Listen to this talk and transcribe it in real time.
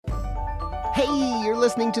Hey, you're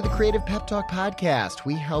listening to the Creative Pep Talk podcast.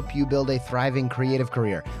 We help you build a thriving creative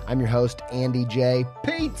career. I'm your host, Andy J.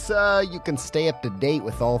 Pizza. You can stay up to date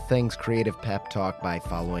with all things Creative Pep Talk by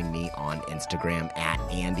following me on Instagram at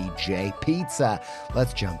Andy J. Pizza.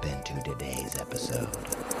 Let's jump into today's episode.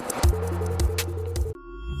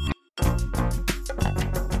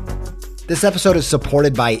 This episode is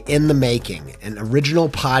supported by In the Making, an original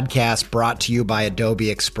podcast brought to you by Adobe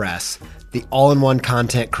Express, the all-in-one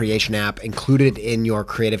content creation app included in your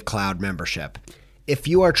Creative Cloud membership. If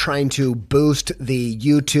you are trying to boost the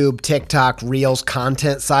YouTube, TikTok, Reels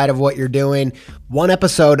content side of what you're doing, one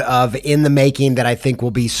episode of In the Making that I think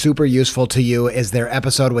will be super useful to you is their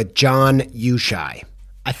episode with John Ushai.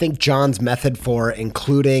 I think John's method for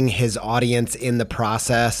including his audience in the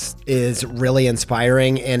process is really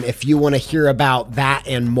inspiring. And if you want to hear about that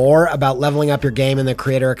and more about leveling up your game in the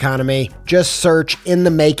creator economy, just search In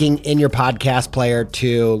the Making in your podcast player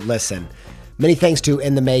to listen. Many thanks to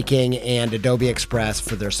In the Making and Adobe Express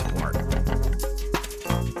for their support.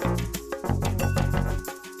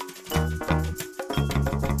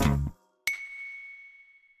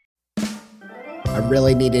 I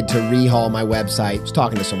really needed to rehaul my website. I was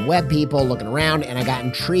talking to some web people, looking around, and I got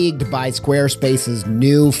intrigued by Squarespace's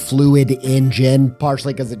new Fluid engine,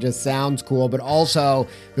 partially because it just sounds cool, but also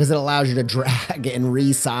because it allows you to drag and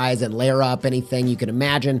resize and layer up anything you can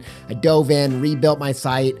imagine. I dove in, rebuilt my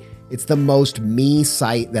site. It's the most me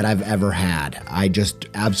site that I've ever had. I just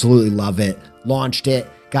absolutely love it. Launched it.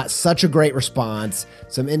 Got such a great response.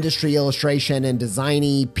 Some industry illustration and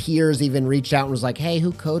designy peers even reached out and was like, hey,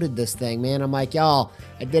 who coded this thing, man? I'm like, y'all,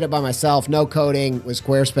 I did it by myself. No coding with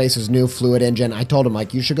Squarespace's new Fluid engine. I told him,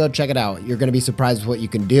 like, you should go check it out. You're going to be surprised with what you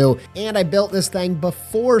can do. And I built this thing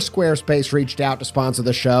before Squarespace reached out to sponsor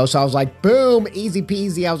the show. So I was like, boom, easy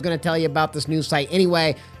peasy. I was going to tell you about this new site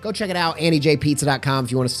anyway. Go check it out, andyjpizza.com,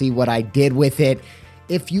 if you want to see what I did with it.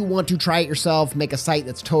 If you want to try it yourself, make a site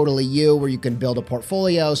that's totally you, where you can build a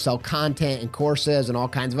portfolio, sell content and courses and all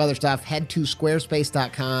kinds of other stuff, head to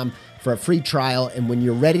squarespace.com for a free trial. And when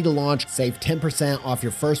you're ready to launch, save 10% off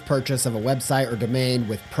your first purchase of a website or domain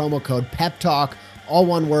with promo code PEPTALK, all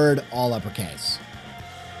one word, all uppercase.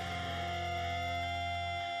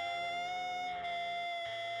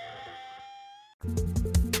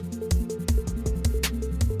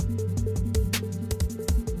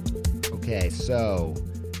 Okay, so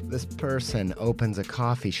this person opens a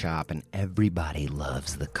coffee shop and everybody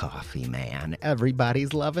loves the coffee, man.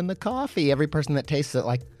 Everybody's loving the coffee. Every person that tastes it,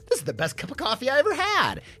 like, this is the best cup of coffee I ever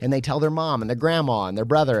had. And they tell their mom and their grandma and their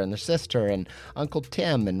brother and their sister and Uncle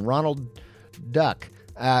Tim and Ronald Duck,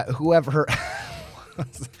 whoever.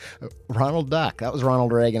 Ronald Duck. That was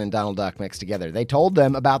Ronald Reagan and Donald Duck mixed together. They told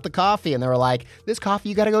them about the coffee and they were like, this coffee,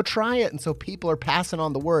 you got to go try it. And so people are passing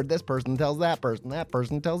on the word. This person tells that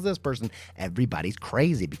person tells this person. Everybody's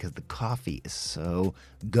crazy because the coffee is so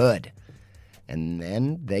good. And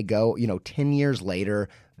then they go, 10 years later,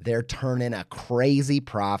 they're turning a crazy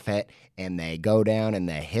profit and they go down in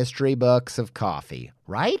the history books of coffee,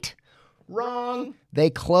 right? Wrong. They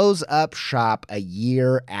close up shop a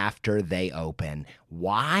year after they open.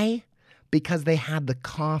 Why? Because they had the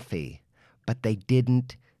coffee, but they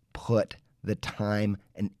didn't put the time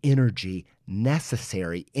and energy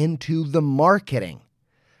necessary into the marketing.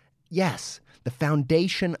 Yes, the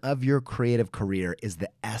foundation of your creative career is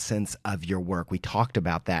the essence of your work. We talked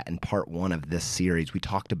about that in part 1 of this series. We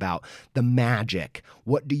talked about the magic.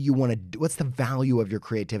 What do you want to do? What's the value of your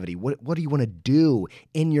creativity? What do you want to do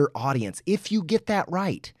in your audience? If you get that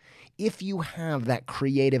right, if you have that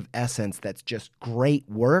creative essence that's just great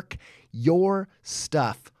work, your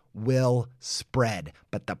stuff will spread.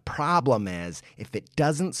 But the problem is, if it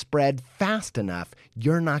doesn't spread fast enough,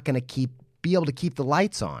 you're not going to be able to keep the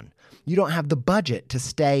lights on. You don't have the budget to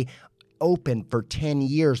stay open for 10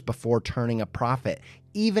 years before turning a profit.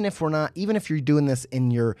 Even if you're doing this in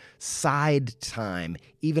your side time,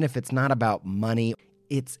 even if it's not about money,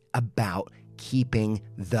 it's about keeping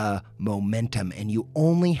the momentum. And you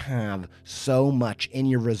only have so much in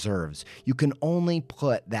your reserves. You can only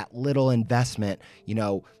put that little investment,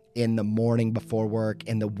 in the morning before work,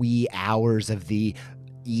 in the wee hours of the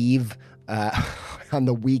eve, on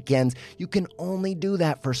the weekends. You can only do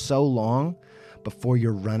that for so long before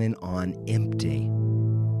you're running on empty.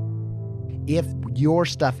 If your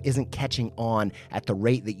stuff isn't catching on at the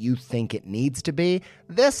rate that you think it needs to be,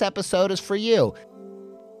 this episode is for you.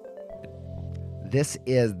 This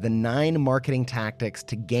is the 9 marketing tactics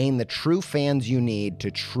to gain the true fans you need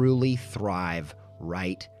to truly thrive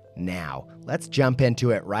right now. Let's jump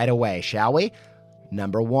into it right away, shall we?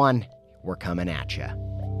 Number 1, we're coming at you.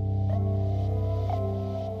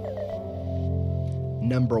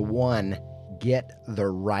 Number 1, get the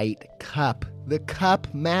right cup. The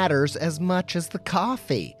cup matters as much as the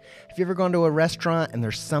coffee. Have you ever gone to a restaurant and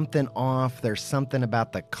there's something off, there's something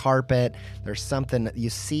about the carpet, there's something, you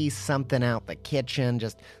see something out the kitchen,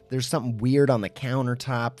 there's something weird on the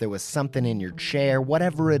countertop, there was something in your chair,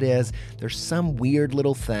 whatever it is, there's some weird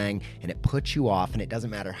little thing and it puts you off, and it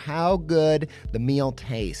doesn't matter how good the meal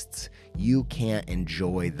tastes, you can't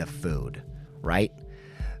enjoy the food, right?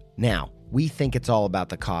 Now, we think it's all about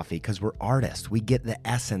the coffee because we're artists. We get the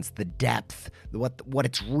essence, the depth, what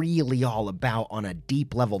it's really all about on a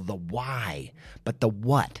deep level, the why. But the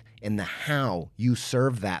what and the how you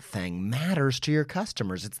serve that thing matters to your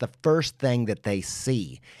customers. It's the first thing that they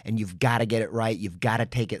see, and you've got to get it right. You've got to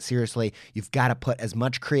take it seriously. You've got to put as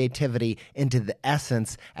much creativity into the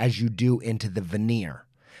essence as you do into the veneer.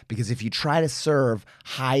 Because if you try to serve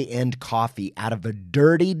high-end coffee out of a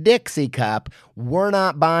dirty Dixie cup, we're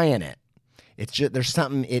not buying it. It's just, there's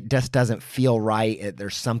something, it just doesn't feel right.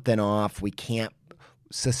 There's something off. We can't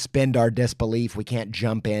suspend our disbelief. We can't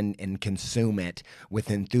jump in and consume it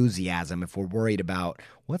with enthusiasm if we're worried about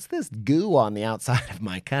what's this goo on the outside of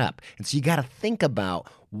my cup. And so you got to think about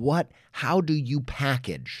how do you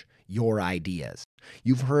package your ideas?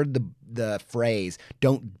 You've heard the phrase,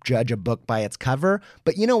 don't judge a book by its cover.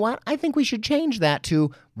 But you know what? I think we should change that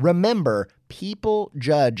to remember, people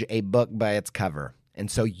judge a book by its cover. And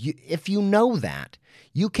so if you know that,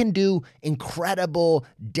 you can do incredible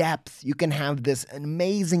depth. You can have this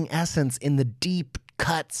amazing essence in the deep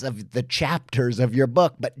cuts of the chapters of your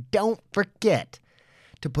book. But don't forget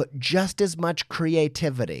to put just as much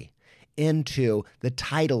creativity into the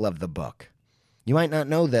title of the book. You might not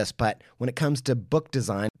know this, but when it comes to book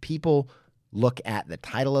design, people look at the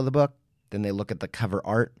title of the book, then they look at the cover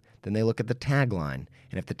art, then they look at the tagline.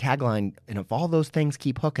 And if the tagline, and if all those things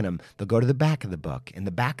keep hooking them, they'll go to the back of the book. And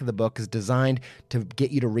the back of the book is designed to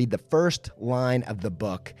get you to read the first line of the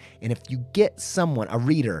book. And if you get someone, a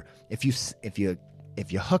reader, if you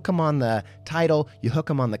hook them on the title, you hook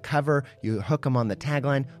them on the cover, you hook them on the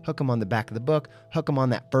tagline, hook them on the back of the book, hook them on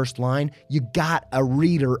that first line, you got a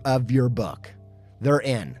reader of your book. They're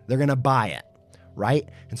in. They're going to buy it. Right?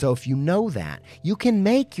 And so if you know that, you can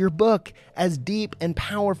make your book as deep and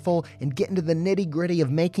powerful and get into the nitty-gritty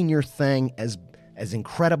of making your thing as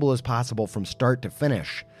incredible as possible from start to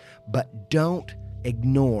finish. But don't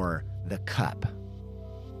ignore the cup.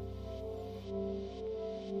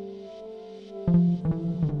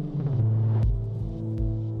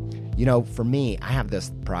 You know, for me, I have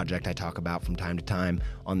this project I talk about from time to time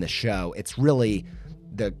on the show. It's really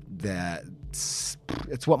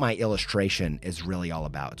it's what my illustration is really all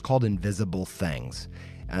about. It's called Invisible Things.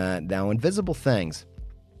 Now, Invisible Things,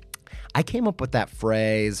 I came up with that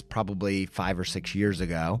phrase probably 5 or 6 years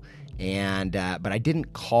ago, but I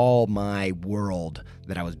didn't call my world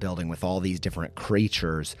that I was building with all these different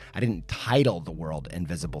creatures. I didn't title the world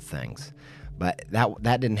Invisible Things, but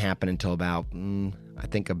that didn't happen until about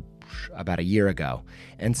a year ago.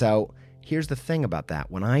 And so here's the thing about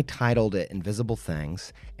that. When I titled it Invisible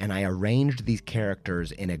Things and I arranged these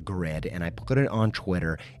characters in a grid and I put it on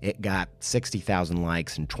Twitter, it got 60,000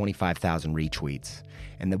 likes and 25,000 retweets.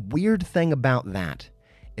 And the weird thing about that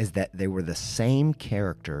is that they were the same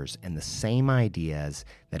characters and the same ideas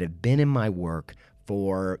that have been in my work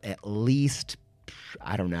for at least,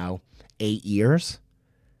 8 years,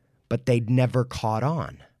 but they'd never caught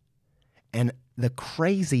on. And the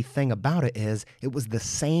crazy thing about it is it was the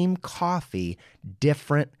same coffee,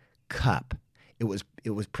 different cup. It was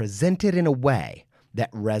presented in a way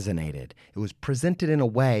that resonated. It was presented in a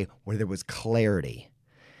way where there was clarity.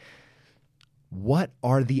 What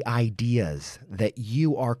are the ideas that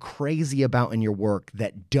you are crazy about in your work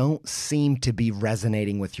that don't seem to be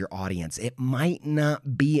resonating with your audience? It might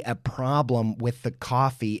not be a problem with the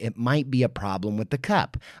coffee. It might be a problem with the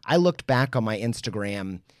cup. I looked back on my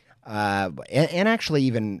Instagram and actually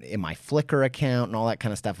even in my Flickr account and all that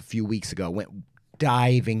kind of stuff a few weeks ago, went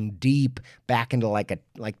diving deep back into like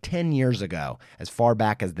 10 years ago, as far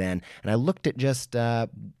back as then. And I looked at just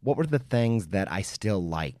what were the things that I still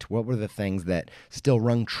liked? What were the things that still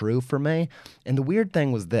rung true for me? And the weird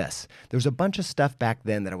thing was this. There was a bunch of stuff back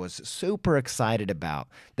then that I was super excited about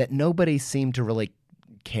that nobody seemed to really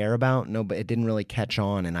care about. No, but it didn't really catch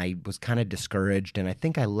on, and I was kind of discouraged, and I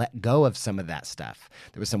think I let go of some of that stuff.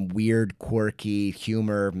 There was some weird, quirky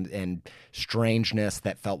humor and strangeness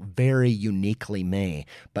that felt very uniquely me,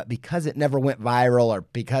 but because it never went viral or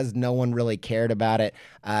because no one really cared about it,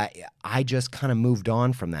 I just kind of moved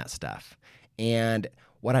on from that stuff. And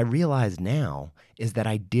what I realize now is that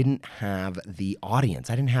I didn't have the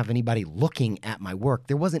audience. I didn't have anybody looking at my work.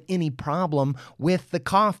 There wasn't any problem with the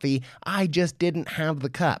coffee. I just didn't have the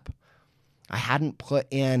cup. I hadn't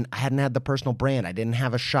had the personal brand. I didn't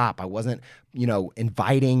have a shop. I wasn't,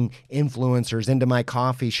 inviting influencers into my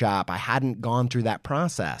coffee shop. I hadn't gone through that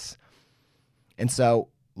process. And so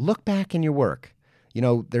look back in your work.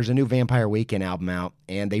 There's a new Vampire Weekend album out,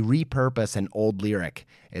 and they repurpose an old lyric.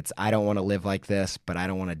 It's, I don't want to live like this, but I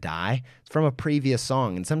don't want to die. It's from a previous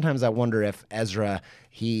song. And sometimes I wonder if Ezra,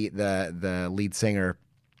 the lead singer,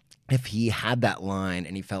 if he had that line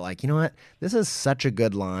and he felt like, you know what, this is such a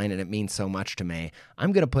good line and it means so much to me,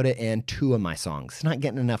 I'm going to put it in 2 of my songs. It's not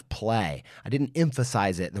getting enough play. I didn't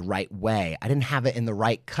emphasize it the right way. I didn't have it in the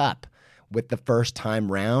right cup with the first time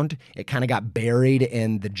round. It kind of got buried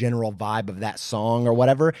in the general vibe of that song or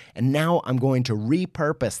whatever. And now I'm going to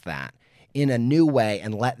repurpose that in a new way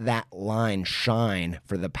and let that line shine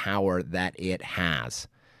for the power that it has.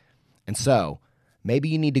 And so maybe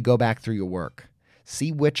you need to go back through your work.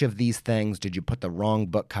 See which of these things did you put the wrong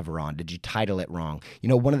book cover on? Did you title it wrong?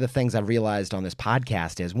 One of the things I've realized on this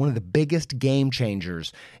podcast is one of the biggest game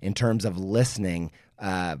changers in terms of listening,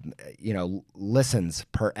 listens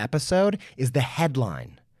per episode is the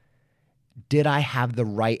headline. Did I have the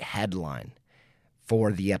right headline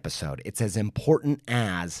for the episode? It's as important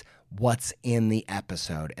as what's in the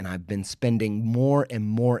episode. And I've been spending more and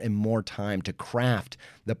more and more time to craft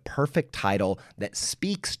the perfect title that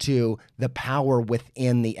speaks to the power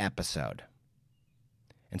within the episode.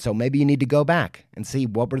 And so maybe you need to go back and see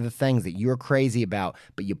what were the things that you were crazy about,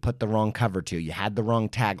 but you put the wrong cover to. You had the wrong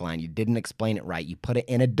tagline. You didn't explain it right. You put it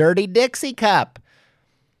in a dirty Dixie cup.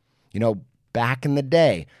 Back in the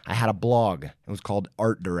day, I had a blog. It was called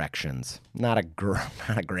Art Directions. Not a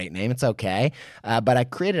great name. It's okay. But I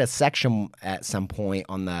created a section at some point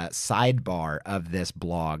on the sidebar of this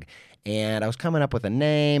blog. And I was coming up with a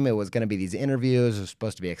name. It was going to be these interviews. It was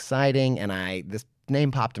supposed to be exciting. And this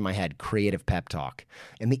name popped in my head, Creative Pep Talk.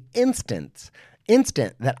 And the instant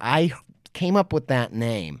that I came up with that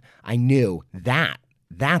name, I knew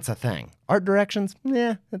that's a thing. Art Directions,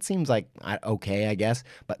 that seems like okay, I guess.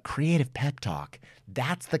 But Creative Pep Talk,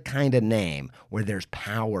 that's the kind of name where there's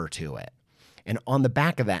power to it. And on the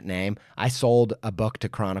back of that name, I sold a book to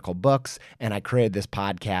Chronicle Books, and I created this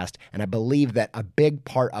podcast. And I believe that a big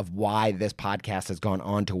part of why this podcast has gone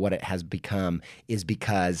on to what it has become is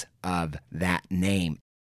because of that name.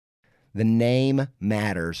 The name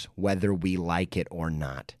matters whether we like it or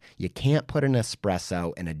not. You can't put an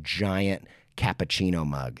espresso in a giant cappuccino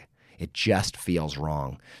mug. It just feels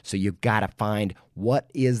wrong. So you've got to find what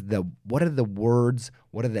are the words,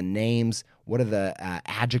 what are the names, what are the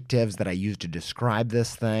adjectives that I use to describe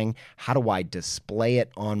this thing? How do I display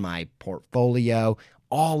it on my portfolio?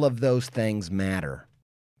 All of those things matter.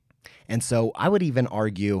 And so I would even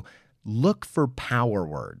argue, look for power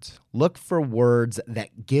words. Look for words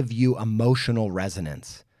that give you emotional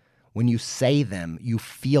resonance. When you say them, you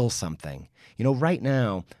feel something. Right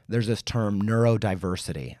now, there's this term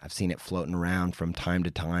neurodiversity. I've seen it floating around from time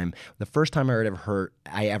to time. The first time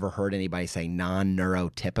I ever heard anybody say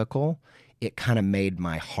non-neurotypical, it kind of made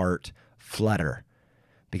my heart flutter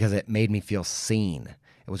because it made me feel seen.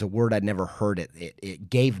 It was a word I'd never heard.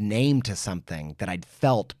 It gave name to something that I'd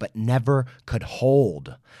felt but never could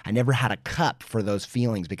hold. I never had a cup for those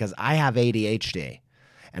feelings because I have ADHD.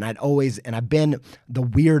 And I've been the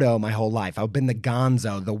weirdo my whole life. I've been the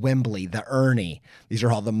Gonzo, the Wembley, the Ernie. These are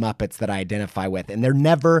all the Muppets that I identify with. And they're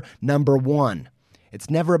never number one. It's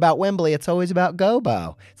never about Wembley. It's always about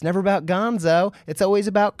Gobo. It's never about Gonzo. It's always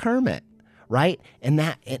about Kermit, right? And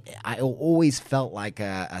I always felt like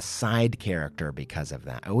a side character because of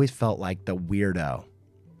that. I always felt like the weirdo.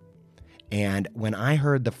 And when I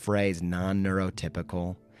heard the phrase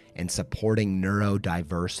non-neurotypical and supporting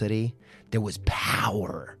neurodiversity, there was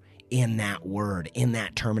power in that word, in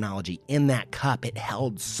that terminology, in that cup. It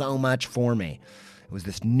held so much for me. It was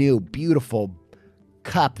this new, beautiful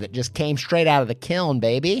cup that just came straight out of the kiln,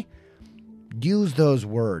 baby. Use those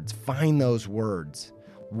words. Find those words.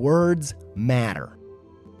 Words matter.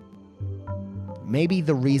 Maybe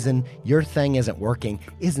the reason your thing isn't working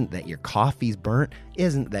isn't that your coffee's burnt,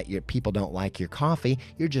 isn't that your people don't like your coffee.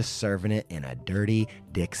 You're just serving it in a dirty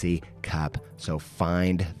Dixie cup. So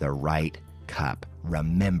find the right cup.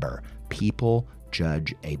 Remember, people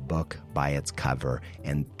judge a book by its cover,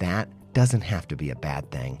 and that doesn't have to be a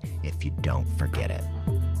bad thing if you don't forget it.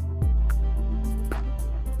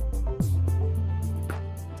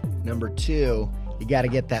 Number 2, you got to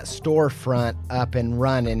get that storefront up and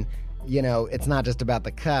running. It's not just about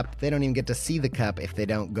the cup. They don't even get to see the cup if they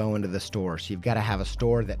don't go into the store. So you've got to have a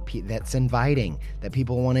store that's inviting, that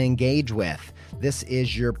people want to engage with. This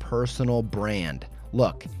is your personal brand.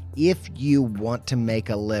 Look, if you want to make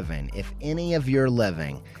a living, if any of your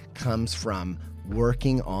living comes from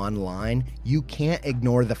working online, you can't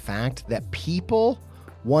ignore the fact that people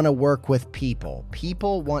want to work with people.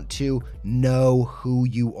 People want to know who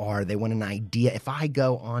you are. They want an idea. If I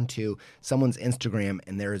go onto someone's Instagram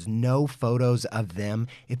and there is no photos of them,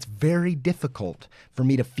 it's very difficult for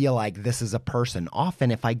me to feel like this is a person.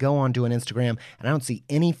 Often, if I go onto an Instagram and I don't see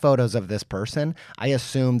any photos of this person, I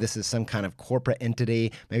assume this is some kind of corporate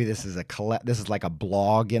entity. Maybe this is like a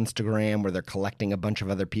blog Instagram where they're collecting a bunch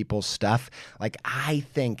of other people's stuff. Like, I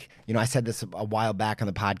think, I said this a while back on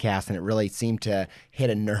the podcast, and it really seemed to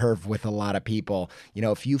hit a nerve with a lot of people.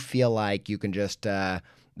 If you feel like you can just that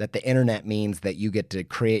the internet means that you get to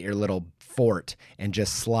create your little fort and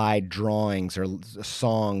just slide drawings or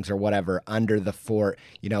songs or whatever under the fort,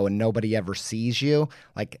 and nobody ever sees you,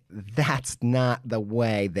 like, that's not the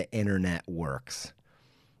way the internet works.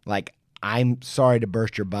 Like, I'm sorry to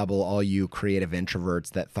burst your bubble, all you creative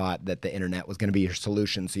introverts that thought that the internet was going to be your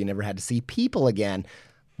solution so you never had to see people again.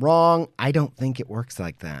 Wrong. I don't think it works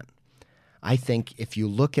like that. I think if you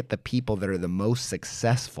look at the people that are the most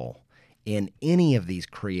successful in any of these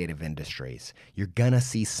creative industries, you're going to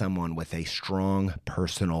see someone with a strong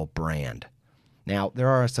personal brand. Now, there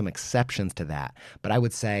are some exceptions to that, but I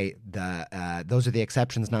would say those are the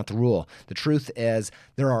exceptions, not the rule. The truth is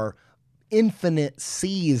there are infinite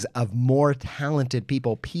seas of more talented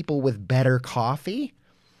people with better coffee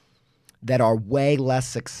that are way less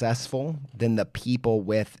successful than the people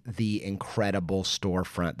with the incredible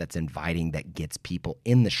storefront that's inviting, that gets people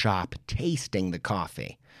in the shop tasting the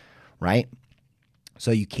coffee, right?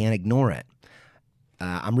 So you can't ignore it.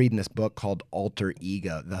 I'm reading this book called Alter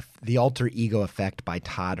Ego, the Alter Ego Effect by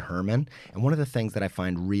Todd Herman. And one of the things that I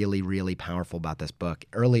find really, really powerful about this book,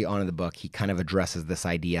 early on in the book, he kind of addresses this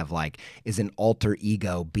idea of, like, is an alter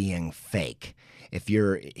ego being fake?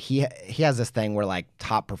 He has this thing where, like,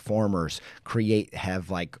 top performers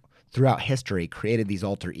have throughout history created these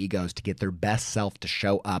alter egos to get their best self to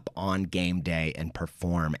show up on game day and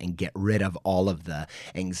perform and get rid of all of the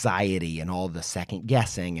anxiety and all the second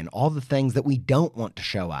guessing and all the things that we don't want to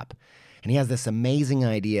show up. And he has this amazing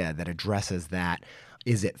idea that addresses that.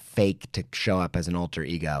 Is it fake to show up as an alter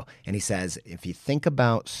ego? And he says, if you think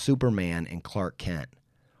about Superman and Clark Kent,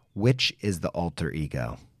 which is the alter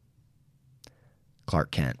ego?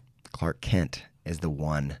 Clark Kent. Clark Kent is the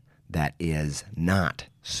one that is not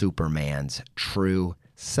Superman's true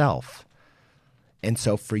self. And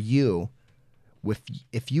so for you,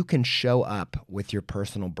 if you can show up with your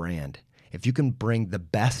personal brand, if you can bring the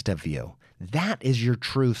best of you, that is your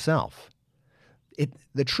true self.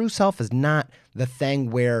 The true self is not the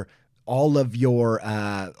thing where all of your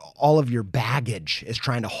baggage is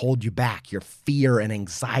trying to hold you back. Your fear and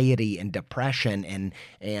anxiety and depression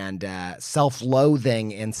and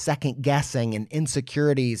self-loathing and second guessing and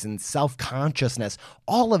insecurities and self-consciousness.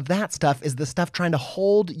 All of that stuff is the stuff trying to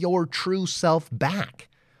hold your true self back.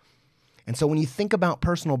 And so when you think about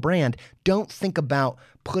personal brand, don't think about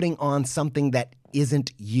putting on something that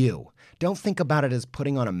isn't you. Don't think about it as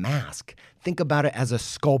putting on a mask. Think about it as a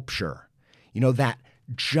sculpture. That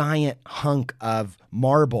giant hunk of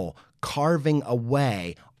marble carving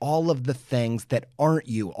away all of the things that aren't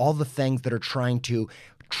you, all the things that are trying to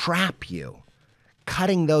trap you,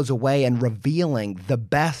 cutting those away and revealing the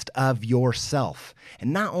best of yourself.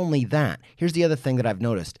 And not only that, here's the other thing that I've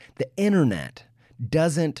noticed. The internet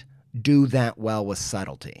doesn't do that well with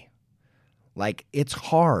subtlety. Like, it's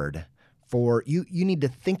hard for you. You need to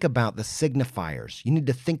think about the signifiers. You need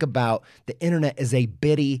to think about the internet as a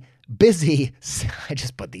busy, I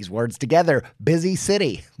just put these words together, busy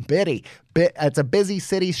city, it's a busy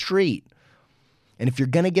city street. And if you're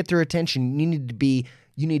going to get their attention, you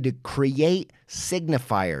need to create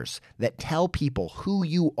signifiers that tell people who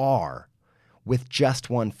you are with just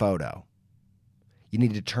one photo. You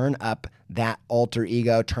need to turn up that alter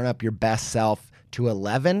ego, turn up your best self to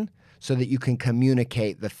 11 so that you can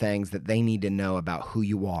communicate the things that they need to know about who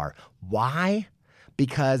you are. Why?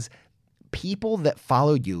 Because people that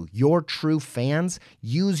follow you, your true fans,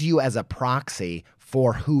 use you as a proxy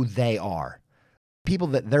for who they are. People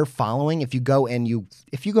that they're following, if you want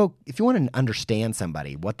to understand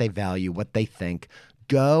somebody, what they value, what they think,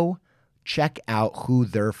 go check out who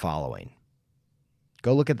they're following.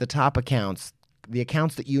 Go look at the top accounts, the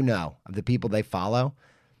accounts that you know of the people they follow.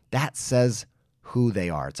 That says who they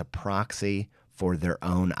are. It's a proxy for their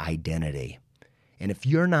own identity. And if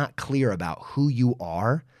you're not clear about who you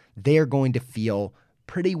are, they're going to feel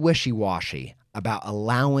pretty wishy-washy about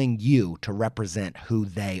allowing you to represent who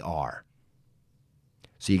they are.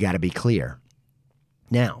 So you got to be clear.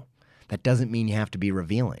 Now, that doesn't mean you have to be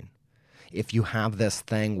revealing. If you have this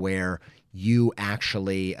thing where you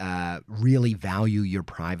actually really value your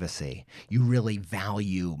privacy. You really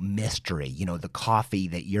value mystery. You know, the coffee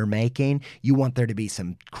that you're making, you want there to be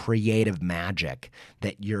some creative magic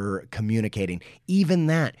that you're communicating. Even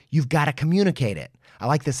that, you've got to communicate it. I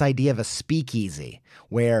like this idea of a speakeasy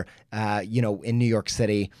where, in New York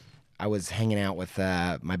City, I was hanging out with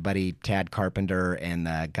my buddy Tad Carpenter and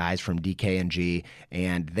the guys from DKNG,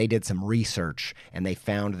 and they did some research, and they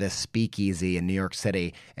found this speakeasy in New York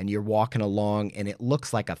City, and you're walking along, and it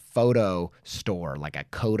looks like a photo store, like a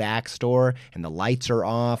Kodak store, and the lights are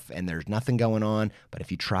off, and there's nothing going on, but if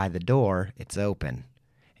you try the door, it's open.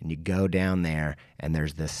 And you go down there, and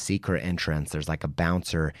there's this secret entrance. There's like a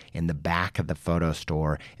bouncer in the back of the photo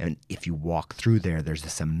store. And if you walk through there, there's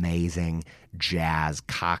this amazing jazz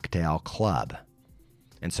cocktail club.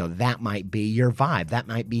 And so that might be your vibe. That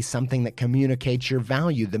might be something that communicates your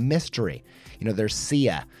value, the mystery. You know, there's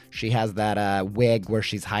Sia. She has that wig where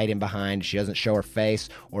she's hiding behind. She doesn't show her face.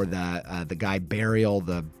 Or the guy Burial,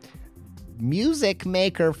 the music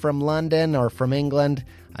maker from London or from England.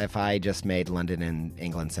 If I just made London and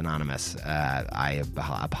England synonymous, I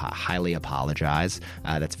highly apologize.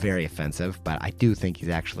 That's very offensive, but I do think he's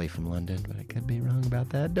actually from London, but I could be wrong about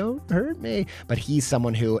that. Don't hurt me. But he's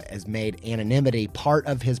someone who has made anonymity part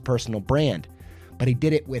of his personal brand. But he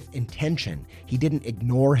did it with intention. He didn't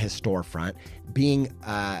ignore his storefront. Being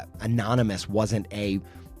anonymous wasn't a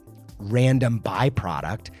random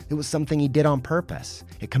byproduct. It was something he did on purpose.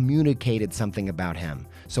 It communicated something about him.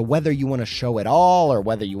 So whether you want to show it all or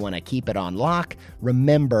whether you want to keep it on lock,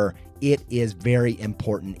 remember it is very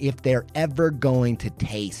important. If they're ever going to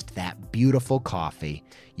taste that beautiful coffee,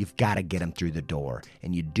 you've got to get them through the door.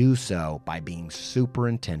 And you do so by being super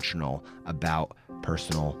intentional about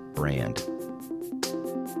personal brand.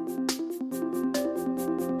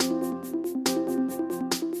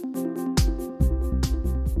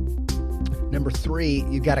 Number 3,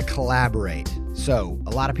 you got to collaborate. So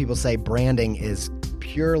a lot of people say branding is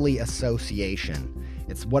purely association.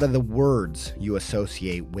 It's what are the words you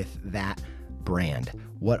associate with that brand?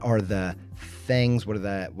 What are the things? What are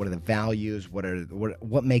the values? What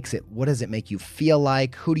does it make you feel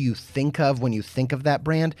like? Who do you think of when you think of that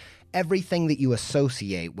brand? Everything that you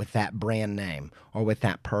associate with that brand name or with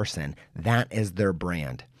that person, that is their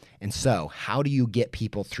brand. And so, how do you get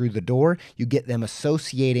people through the door? You get them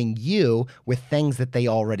associating you with things that they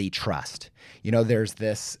already trust. You know, there's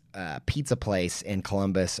this pizza place in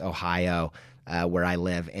Columbus, Ohio, where I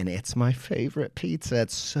live, and it's my favorite pizza.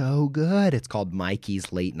 It's so good. It's called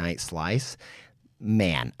Mikey's Late Night Slice.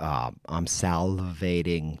 Man, I'm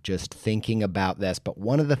salivating just thinking about this. But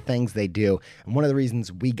one of the things they do, and one of the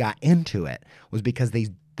reasons we got into it, was because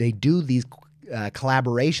they do these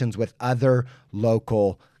collaborations with other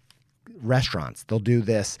local restaurants. They'll do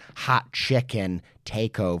this hot chicken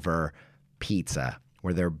takeover pizza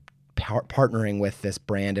where they're partnering with this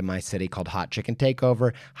brand in my city called Hot Chicken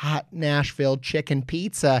Takeover. Hot Nashville chicken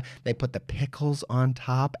pizza. They put the pickles on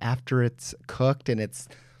top after it's cooked, and it's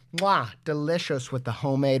delicious with the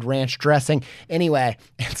homemade ranch dressing. Anyway,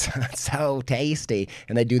 it's so tasty.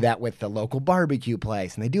 And they do that with the local barbecue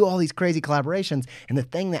place. And they do all these crazy collaborations. And the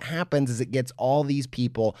thing that happens is it gets all these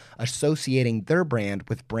people associating their brand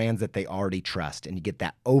with brands that they already trust. And you get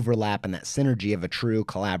that overlap and that synergy of a true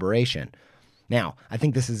collaboration. Now, I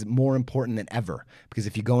think this is more important than ever because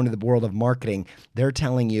if you go into the world of marketing, they're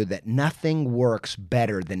telling you that nothing works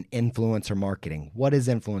better than influencer marketing. What is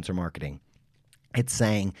influencer marketing? It's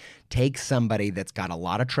saying take somebody that's got a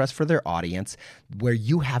lot of trust for their audience where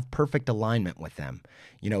you have perfect alignment with them.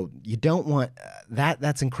 You know, you don't want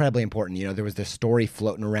that's incredibly important. You know, there was this story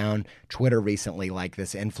floating around Twitter recently, like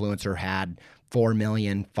this influencer had 4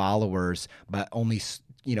 million followers, but only,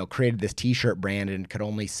 created this t-shirt brand and could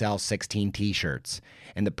only sell 16 t-shirts.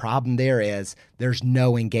 And the problem there is there's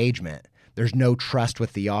no engagement. There's no trust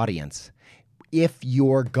with the audience. If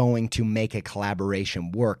you're going to make a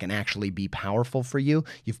collaboration work and actually be powerful for you,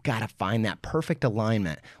 you've got to find that perfect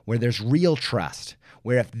alignment where there's real trust,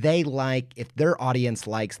 where if their audience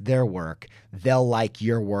likes their work, they'll like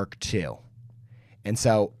your work too. And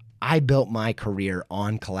so I built my career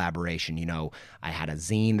on collaboration. You know, I had a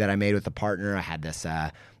zine that I made with a partner. I had this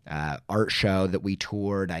art show that we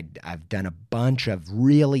toured. I've done a bunch of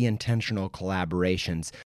really intentional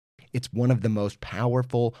collaborations. It's one of the most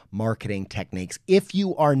powerful marketing techniques. If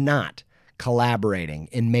you are not collaborating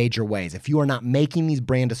in major ways, if you are not making these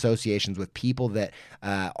brand associations with people that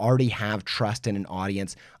already have trust in an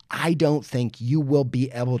audience, I don't think you will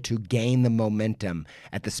be able to gain the momentum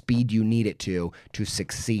at the speed you need it to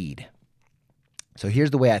succeed. So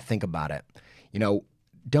here's the way I think about it. You know,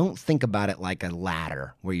 don't think about it like a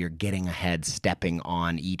ladder where you're getting ahead, stepping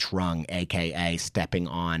on each rung, aka stepping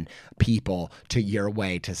on people to your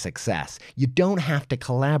way to success. You don't have to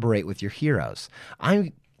collaborate with your heroes.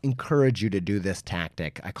 I encourage you to do this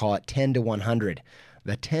tactic. I call it 10 to 100.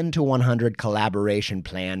 The 10 to 100 collaboration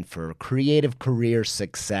plan for creative career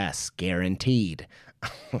success, guaranteed.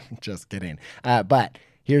 Just kidding. But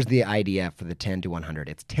here's the idea for the 10 to 100.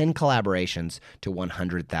 It's 10 collaborations to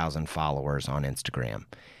 100,000 followers on Instagram.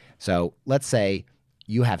 So let's say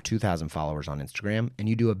you have 2,000 followers on Instagram and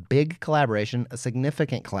you do a big collaboration, a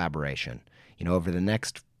significant collaboration, over the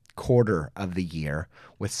next quarter of the year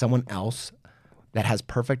with someone else that has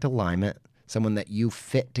perfect alignment, someone that you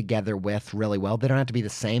fit together with really well. They don't have to be the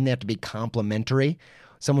same. They have to be complementary.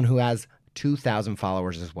 Someone who has 2,000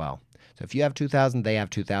 followers as well. So if you have 2,000, they have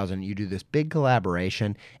 2,000, you do this big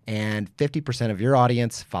collaboration and 50% of your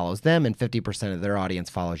audience follows them and 50% of their audience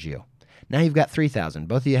follows you. Now you've got 3,000.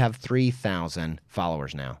 Both of you have 3,000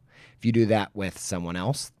 followers now. If you do that with someone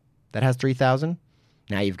else that has 3,000,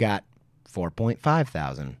 now you've got 4.5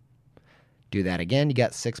 thousand. Do that again, you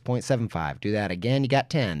got 6.75. Do that again, you got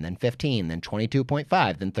 10, then 15, then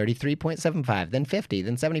 22.5, then 33.75, then 50,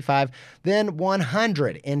 then 75, then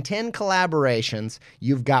 100. In 10 collaborations,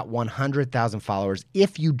 you've got 100,000 followers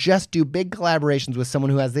if you just do big collaborations with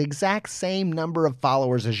someone who has the exact same number of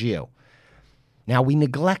followers as you. Now, we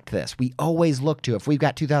neglect this. We always look to, if we've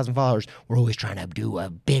got 2,000 followers, we're always trying to do a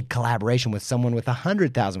big collaboration with someone with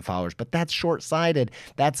 100,000 followers, but that's short-sighted.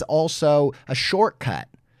 That's also a shortcut.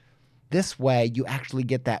 This way, you actually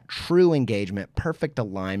get that true engagement, perfect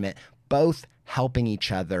alignment, both helping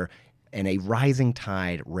each other, and a rising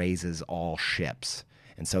tide raises all ships.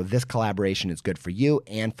 And so this collaboration is good for you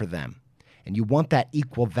and for them. And you want that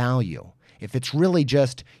equal value. If it's really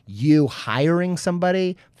just you hiring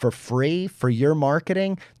somebody for free for your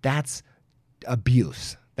marketing, that's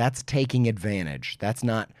abuse. That's taking advantage. That's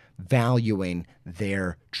not valuing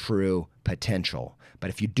their true potential. But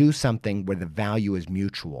if you do something where the value is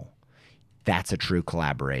mutual, that's a true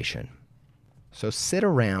collaboration. So sit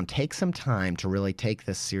around, take some time to really take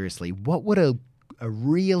this seriously. What would a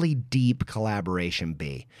really deep collaboration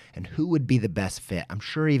be? And who would be the best fit? I'm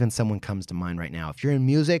sure even someone comes to mind right now. If you're in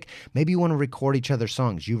music, maybe you want to record each other's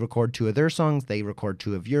songs. You record 2 of their songs, they record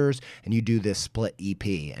 2 of yours, and you do this split EP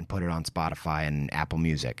and put it on Spotify and Apple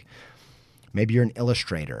Music. Maybe you're an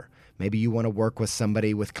illustrator. Maybe you want to work with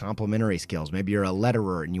somebody with complementary skills. Maybe you're a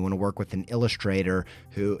letterer and you want to work with an illustrator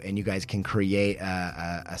and you guys can create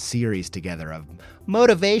a series together of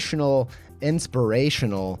motivational,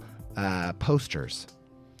 inspirational posters.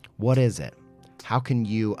 What is it? How can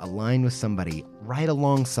you align with somebody right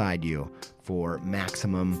alongside you for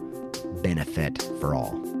maximum benefit for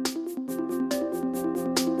all?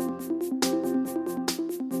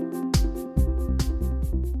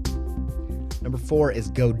 Number 4 is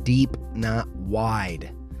go deep, not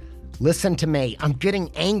wide. Listen to me. I'm getting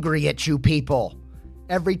angry at you people.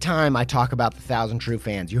 Every time I talk about the 1,000 True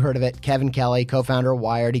Fans, you heard of it. Kevin Kelly, co-founder of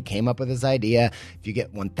Wired, he came up with this idea. If you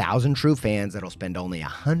get 1,000 true fans that'll spend only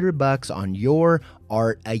 $100 on your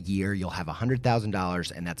art a year, you'll have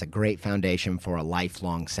 $100,000, and that's a great foundation for a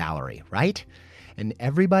lifelong salary, right? And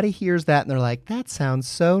everybody hears that and they're like, that sounds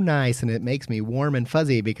so nice. And it makes me warm and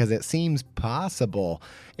fuzzy because it seems possible.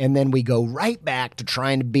 And then we go right back to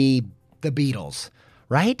trying to be the Beatles,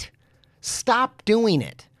 right? Stop doing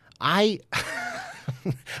it. I'm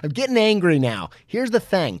getting angry now. Here's the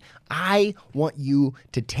thing. I want you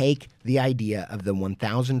to take the idea of the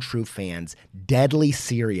 1,000 True Fans deadly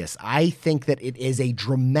serious. I think that it is a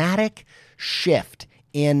dramatic shift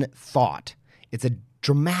in thought. It's a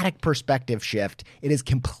dramatic perspective shift. It is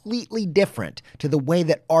completely different to the way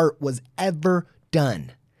that art was ever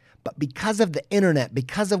done. But because of the internet,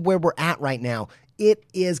 because of where we're at right now, it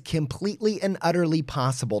is completely and utterly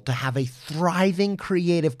possible to have a thriving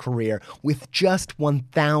creative career with just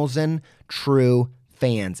 1,000 true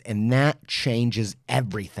fans, and that changes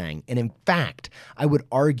everything. And in fact, I would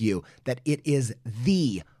argue that it is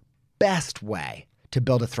the best way to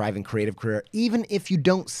build a thriving creative career, even if you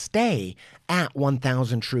don't stay at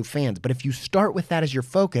 1,000 true fans. But if you start with that as your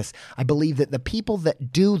focus, I believe that the people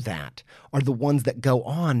that do that are the ones that go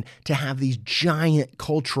on to have these giant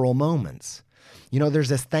cultural moments. There's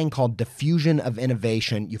this thing called diffusion of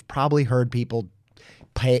innovation. You've probably heard people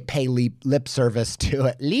pay lip service to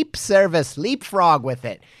it. Leapfrog with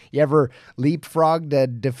it. You ever leapfrog the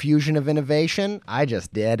diffusion of innovation? I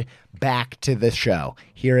just did. Back to the show.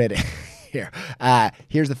 Here it is.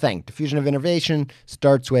 Here's the thing. Diffusion of innovation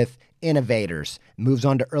starts with innovators, moves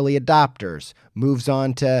on to early adopters, moves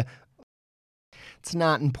on to... It's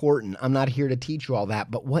not important. I'm not here to teach you all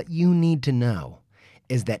that. But what you need to know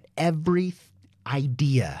is that every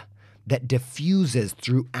idea that diffuses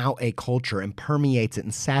throughout a culture and permeates it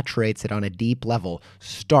and saturates it on a deep level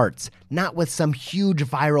starts not with some huge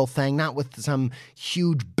viral thing, not with some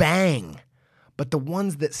huge bang, but the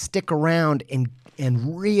ones that stick around and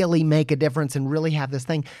really make a difference and really have this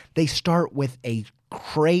thing, they start with a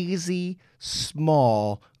crazy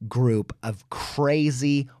small group of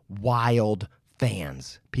crazy wild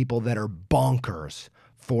fans, people that are bonkers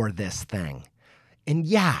for this thing. And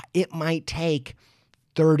yeah, it might take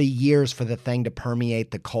 30 years for the thing to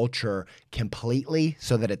permeate the culture completely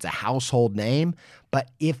so that it's a household name.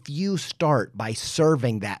 But if you start by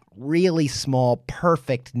serving that really small,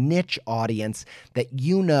 perfect niche audience that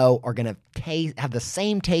you know are going to have the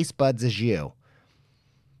same taste buds as you,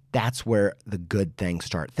 that's where the good things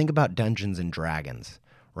start. Think about Dungeons and Dragons,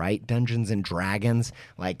 right? Dungeons and Dragons,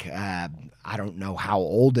 I don't know how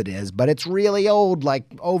old it is, but it's really old, like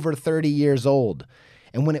over 30 years old.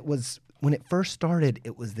 And when it first started,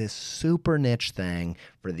 it was this super niche thing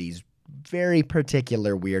for these very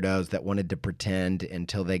particular weirdos that wanted to pretend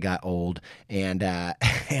until they got old.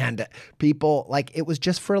 And people, it was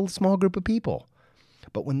just for a small group of people.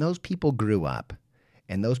 But when those people grew up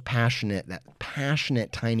and that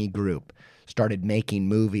passionate tiny group started making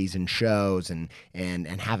movies and shows and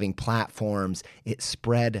having platforms, it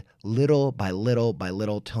spread little by little by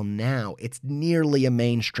little till now it's nearly a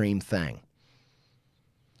mainstream thing.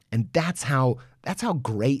 And that's how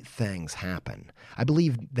great things happen. I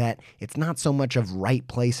believe that it's not so much of right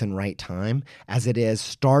place and right time as it is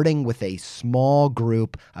starting with a small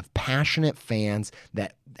group of passionate fans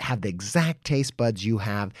that have the exact taste buds you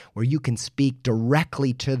have, where you can speak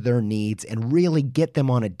directly to their needs and really get them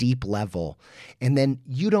on a deep level. And then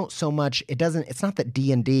you don't so much, it's not that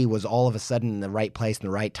D&D was all of a sudden in the right place in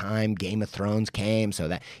the right time, Game of Thrones came, so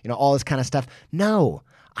that, all this kind of stuff. No.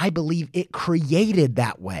 I believe it created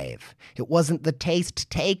that wave. It wasn't the taste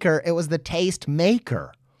taker, it was the taste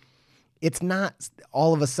maker. It's not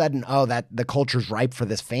all of a sudden, that the culture's ripe for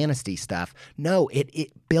this fantasy stuff. No,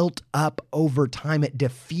 it built up over time. It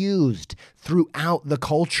diffused throughout the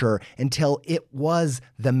culture until it was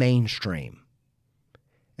the mainstream.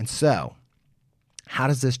 And so, how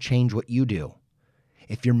does this change what you do?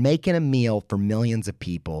 If you're making a meal for millions of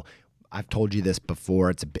people, I've told you this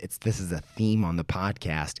before. This is a theme on the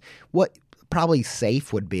podcast. What probably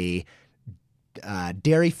safe would be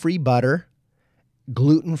dairy-free butter,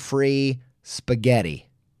 gluten-free spaghetti.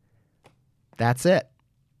 That's it.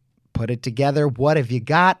 Put it together. What have you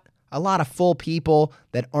got? A lot of full people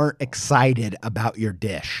that aren't excited about your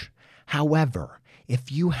dish. However,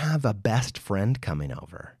 if you have a best friend coming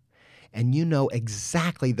over, and you know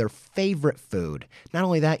exactly their favorite food. Not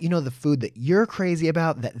only that, you know the food that you're crazy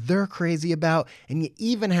about, that they're crazy about, and you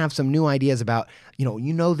even have some new ideas about, you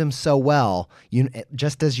know them so well,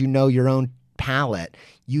 just as you know your own palate,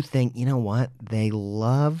 you think, you know what, they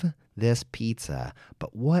love this pizza,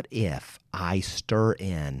 but what if I stir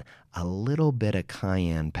in a little bit of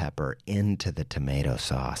cayenne pepper into the tomato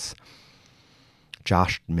sauce?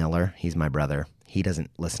 Josh Miller, he's my brother. He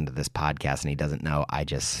doesn't listen to this podcast and he doesn't know I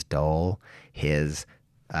just stole his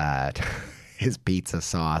pizza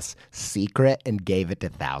sauce secret and gave it to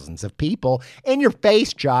thousands of people. In your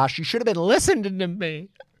face, Josh. You should have been listening to me.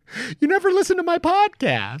 You never listened to my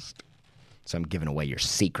podcast. So I'm giving away your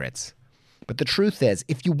secrets. But the truth is,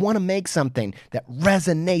 if you want to make something that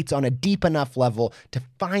resonates on a deep enough level to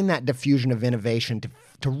find that diffusion of innovation,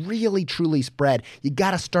 to really, truly spread, you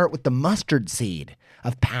got to start with the mustard seed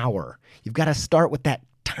of power. You've got to start with that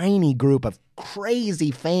tiny group of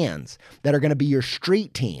crazy fans that are going to be your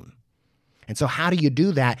street team. And so how do you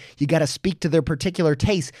do that? You got to speak to their particular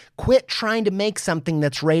taste. Quit trying to make something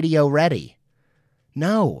that's radio ready.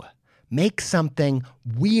 No, make something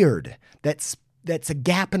weird that's a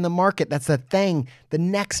gap in the market. That's the thing, the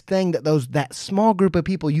next thing that small group of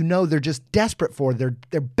people, they're just desperate for.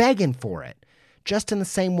 They're begging for it, just in the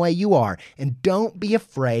same way you are. And don't be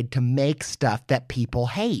afraid to make stuff that people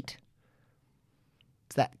hate.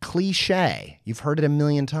 It's that cliche. You've heard it a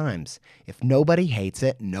million times. If nobody hates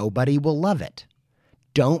it, nobody will love it.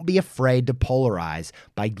 Don't be afraid to polarize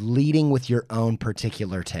by leading with your own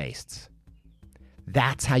particular tastes.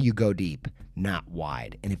 That's how you go deep, not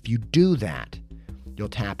wide. And if you do that, you'll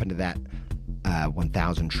tap into that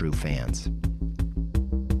 1,000 true fans.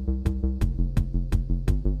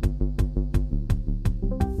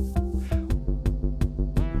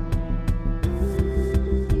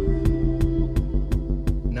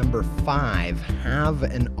 Number 5, have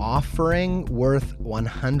an offering worth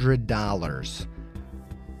 $100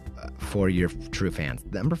 for your true fans.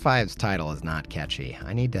 Number 5's title is not catchy.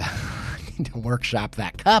 I need to need to workshop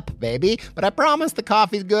that cup, baby. But I promise the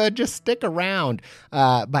coffee's good. Just stick around.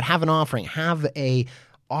 But have an offering. Have a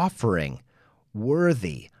offering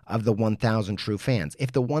worthy of the 1,000 true fans.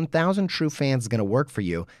 If the 1,000 true fans is going to work for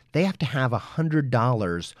you, they have to have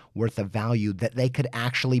 $100 worth of value that they could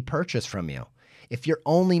actually purchase from you. If you're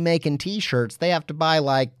only making t-shirts, they have to buy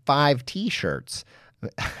like 5 t-shirts,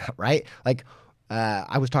 right? Like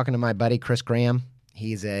I was talking to my buddy, Chris Graham.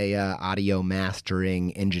 He's a audio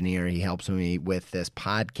mastering engineer. He helps me with this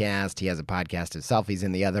podcast. He has a podcast himself. He's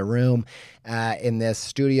in the other room in this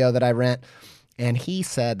studio that I rent. And he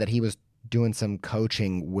said that he was doing some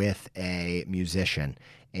coaching with a musician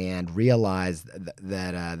and realized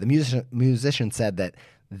that the musician said that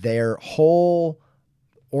their whole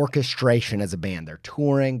orchestration as a band, they're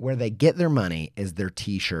touring, where they get their money is their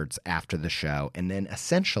t-shirts after the show. And then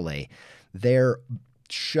essentially their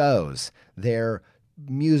shows, their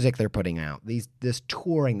music they're putting out, this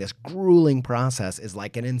touring, this grueling process is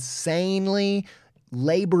like an insanely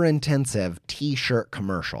labor-intensive t-shirt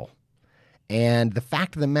commercial. And the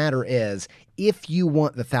fact of the matter is, if you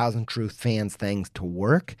want the 1,000 True Fans things to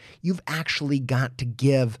work, you've actually got to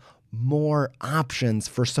give more options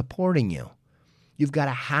for supporting you. You've got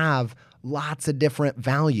to have lots of different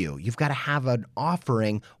value. You've got to have an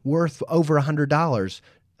offering worth over $100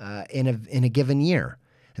 in a given year.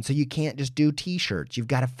 And so you can't just do t-shirts. You've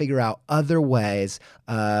got to figure out other ways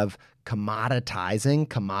of commodifying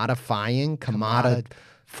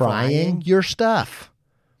your stuff.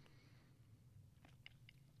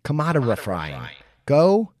 Commodifying.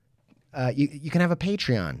 Go. You can have a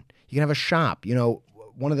Patreon. You can have a shop. You know,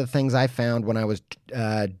 one of the things I found when I was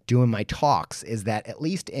doing my talks is that at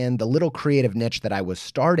least in the little creative niche that I was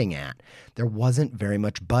starting at, there wasn't very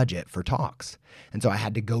much budget for talks. And so I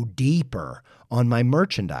had to go deeper on my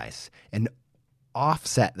merchandise and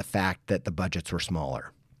offset the fact that the budgets were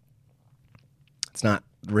smaller. It's not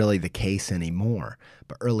really the case anymore.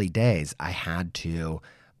 But early days, I had to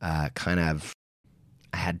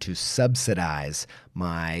I had to subsidize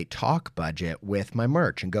my talk budget with my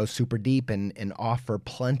merch and go super deep and offer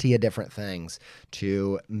plenty of different things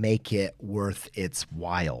to make it worth its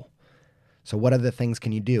while. So what other things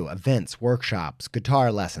can you do? Events, workshops,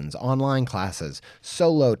 guitar lessons, online classes,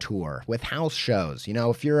 solo tour with house shows. You know,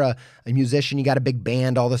 if you're a musician, you got a big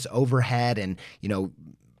band, all this overhead, and, you know,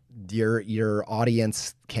 your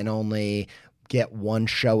audience can only get one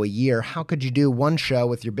show a year. How could you do one show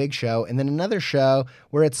with your big show and then another show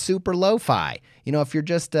where it's super lo-fi? You know, if you're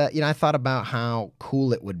just, I thought about how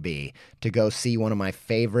cool it would be to go see one of my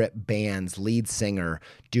favorite bands' lead singer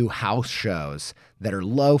do house shows that are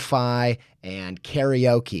lo-fi and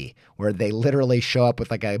karaoke, where they literally show up with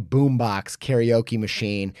like a boombox karaoke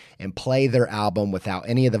machine and play their album without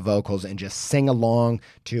any of the vocals and just sing along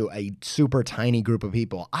to a super tiny group of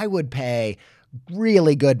people. I would pay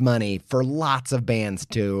really good money for lots of bands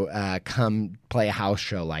to come play a house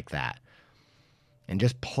show like that and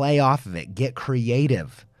just play off of it. Get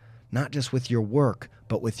creative, not just with your work,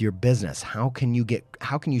 but with your business. How can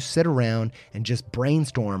you sit around and just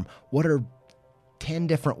brainstorm what are 10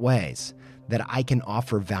 different ways that I can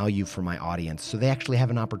offer value for my audience so they actually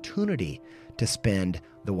have an opportunity to spend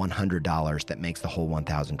the $100 that makes the whole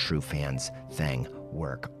 1,000 True Fans thing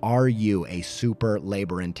work? Are you a super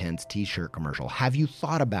labor-intense t-shirt commercial? Have you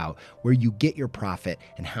thought about where you get your profit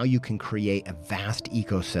and how you can create a vast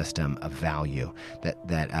ecosystem of value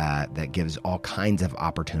that gives all kinds of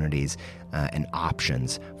opportunities and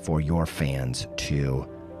options for your fans to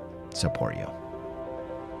support you?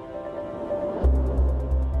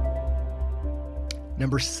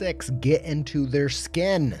 Number 6, get into their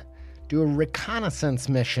skin. Do a reconnaissance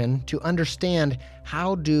mission to understand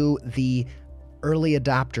how do the early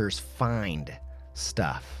adopters find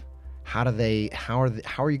stuff. How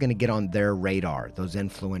are you going to get on their radar, those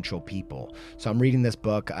influential people? So I'm reading this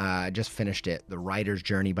book. I just finished it, The Writer's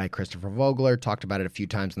Journey by Christopher Vogler. Talked about it a few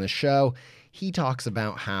times in the show. He talks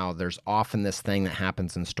about how there's often this thing that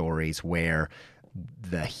happens in stories where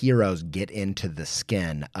the heroes get into the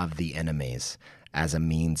skin of the enemies as a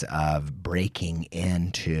means of breaking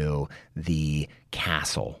into the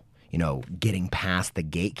castle, you know, getting past the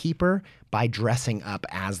gatekeeper by dressing up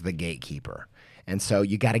as the gatekeeper. And so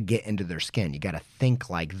you got to get into their skin. You got to think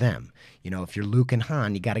like them. You know, if you're Luke and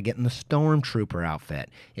Han, you got to get in the stormtrooper outfit.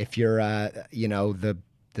 If you're, the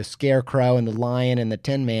Scarecrow and the Lion and the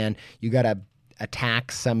Tin Man, you got to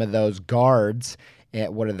attack some of those guards.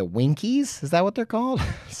 What are the Winkies? Is that what they're called?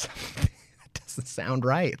 Doesn't sound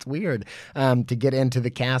right. It's weird. To get into the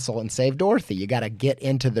castle and save Dorothy, you got to get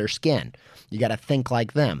into their skin. You got to think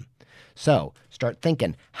like them. So start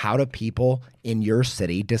thinking, how do people in your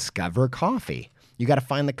city discover coffee? You got to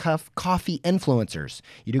find the coffee influencers.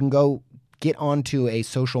 You can go get onto a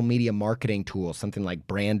social media marketing tool, something like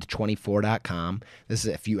brand24.com. This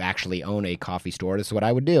is if you actually own a coffee store. This is what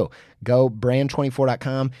I would do. Go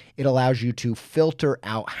brand24.com. It allows you to filter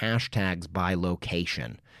out hashtags by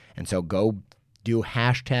location. And so go do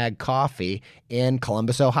hashtag coffee in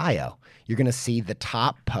Columbus, Ohio. You're going to see the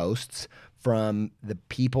top posts from the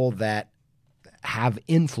people that have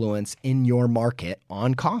influence in your market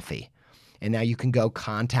on coffee. And now you can go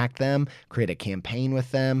contact them, create a campaign with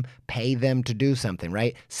them, pay them to do something,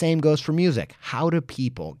 right? Same goes for music. How do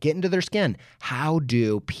people get into their skin? How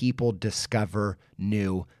do people discover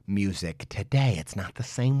new music today? It's not the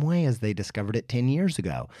same way as they discovered it 10 years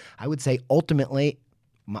ago. I would say ultimately,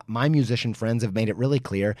 my musician friends have made it really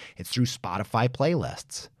clear it's through Spotify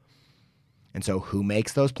playlists. And so who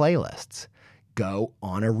makes those playlists? Go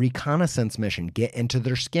on a reconnaissance mission. Get into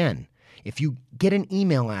their skin. If you get an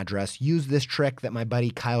email address, use this trick that my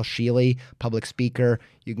buddy Kyle Sheely, public speaker,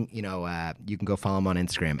 you can go follow him on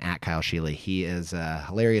Instagram at Kyle Sheely. He is a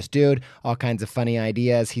hilarious dude, all kinds of funny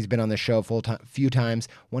ideas. He's been on the show a few times.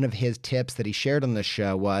 One of his tips that he shared on the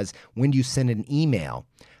show was when you send an email,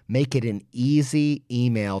 make it an easy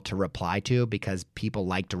email to reply to because people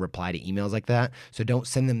like to reply to emails like that. So don't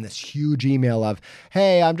send them this huge email of,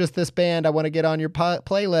 hey, I'm just this band. I want to get on your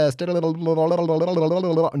playlist.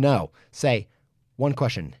 No, say one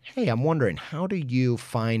question. Hey, I'm wondering, how do you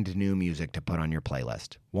find new music to put on your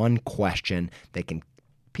playlist? One question.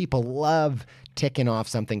 People love ticking off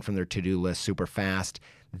something from their to-do list super fast.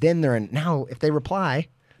 Then now if they reply,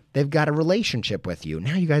 they've got a relationship with you.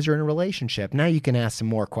 Now you guys are in a relationship. Now you can ask some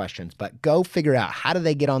more questions, but go figure out how do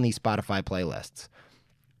they get on these Spotify playlists.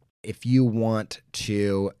 If you want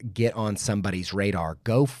to get on somebody's radar,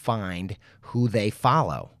 go find who they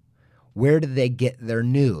follow. Where do they get their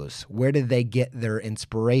news? Where do they get their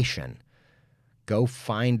inspiration? Go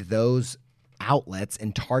find those outlets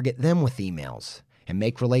and target them with emails and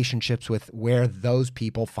make relationships with where those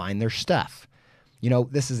people find their stuff. You know,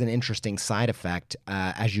 this is an interesting side effect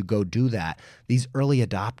as you go do that. These early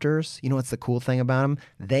adopters, you know what's the cool thing about them?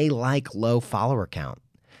 They like low follower count.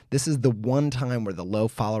 This is the one time where the low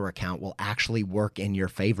follower count will actually work in your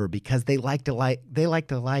favor because they like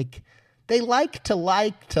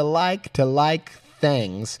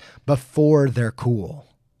things before they're cool,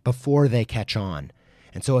 before they catch on.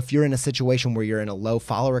 And so if you're in a situation where you're in a low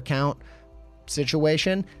follower count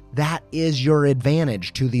situation, that is your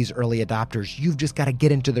advantage to these early adopters. You've just got to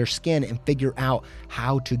get into their skin and figure out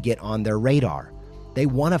how to get on their radar. They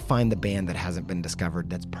want to find the band that hasn't been discovered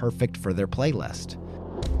that's perfect for their playlist.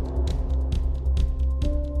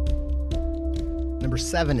 Number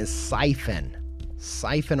 7 is siphon.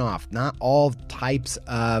 Siphon off. Not all types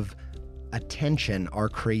of attention are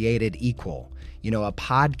created equal. You know, a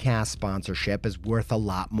podcast sponsorship is worth a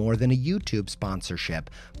lot more than a YouTube sponsorship,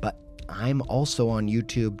 but I'm also on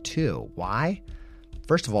YouTube too. Why?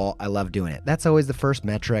 First of all, I love doing it. That's always the first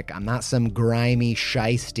metric. I'm not some grimy,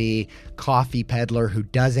 shisty coffee peddler who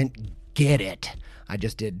doesn't get it. I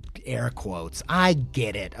just did air quotes. I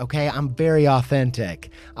get it, okay? I'm very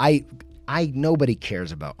authentic. Nobody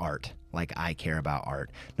cares about art like I care about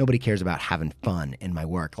art. Nobody cares about having fun in my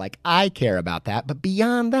work like I care about that. But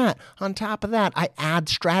beyond that, on top of that, I add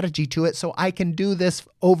strategy to it so I can do this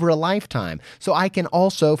over a lifetime. So I can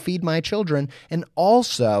also feed my children and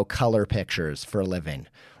also color pictures for a living,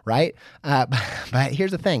 right? But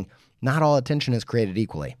here's the thing. Not all attention is created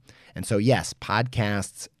equally. And so, yes,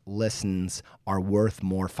 podcasts listens are worth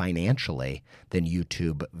more financially than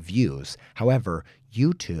YouTube views. However,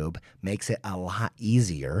 YouTube makes it a lot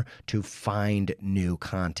easier to find new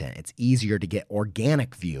content. It's easier to get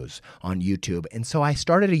organic views on YouTube. And so I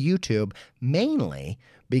started a YouTube mainly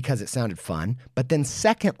because it sounded fun, but then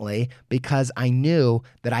secondly, because I knew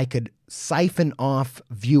that I could siphon off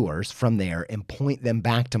viewers from there and point them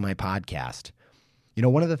back to my podcast. You know,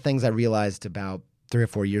 one of the things I realized about 3 or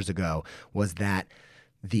 4 years ago was that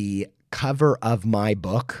the cover of my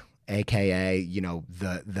book, aka, you know,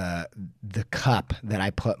 the cup that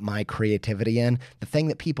I put my creativity in, the thing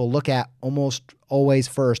that people look at almost always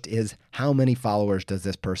first is how many followers does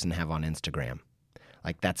this person have on Instagram?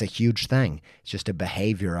 Like, that's a huge thing. It's just a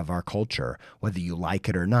behavior of our culture, whether you like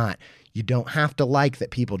it or not. You don't have to like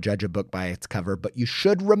that people judge a book by its cover, but you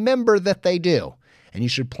should remember that they do. And you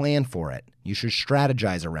should plan for it. You should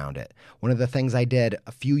strategize around it. One of the things I did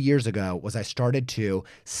a few years ago was I started to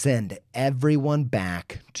send everyone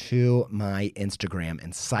back to my Instagram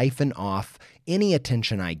and siphon off any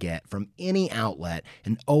attention I get from any outlet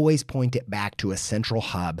and always point it back to a central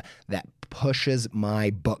hub that pushes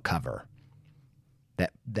my book cover,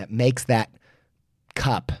 that makes that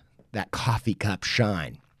cup that coffee cup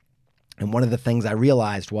shine. And one of the things I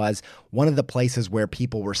realized was one of the places where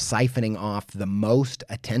people were siphoning off the most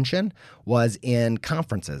attention was in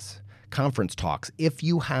conferences, conference talks. If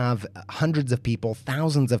you have hundreds of people,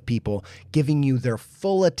 thousands of people giving you their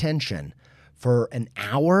full attention for an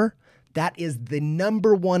hour, that is the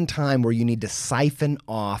number one time where you need to siphon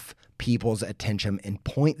off people's attention and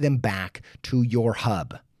point them back to your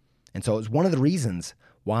hub. And so it was one of the reasons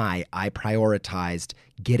why I prioritized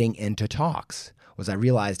getting into talks, was I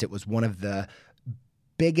realized it was one of the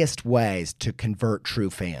biggest ways to convert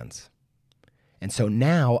true fans. And so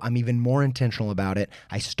now I'm even more intentional about it.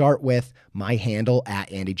 I start with my handle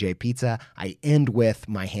at Andy J Pizza. I end with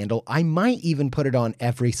my handle. I might even put it on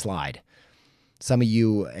every slide. Some of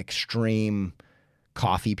you extreme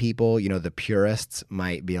coffee people, the purists,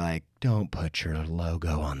 might be like, don't put your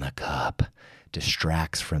logo on the cup.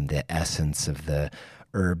 Distracts from the essence of the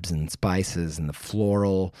herbs and spices and the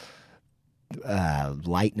floral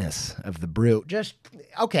lightness of the brew. Just,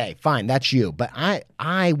 okay, fine, that's you. But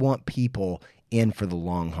I want people in for the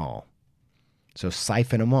long haul. So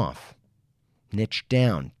siphon them off. Niche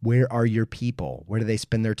down. Where are your people? Where do they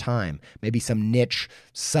spend their time? Maybe some niche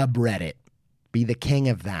subreddit. Be the king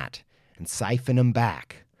of that and siphon them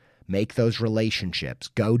back. Make those relationships.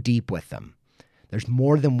 Go deep with them. There's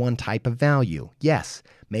more than one type of value. Yes,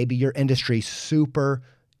 maybe your industry super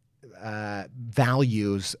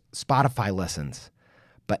values Spotify listens,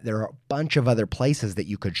 but there are a bunch of other places that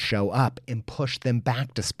you could show up and push them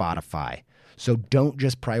back to Spotify. So don't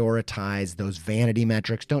just prioritize those vanity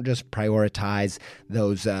metrics. Don't just prioritize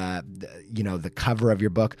those, the cover of your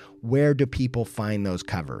book. Where do people find those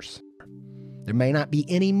covers? There may not be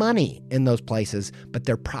any money in those places, but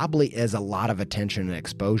there probably is a lot of attention and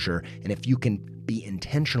exposure. And if you can be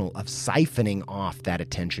intentional of siphoning off that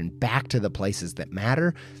attention back to the places that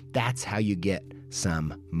matter, that's how you get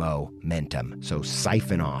some momentum. So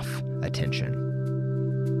siphon off attention.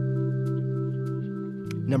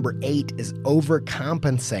 Number 8 is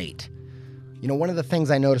overcompensate. One of the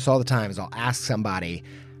things I notice all the time is I'll ask somebody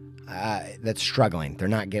that's struggling. They're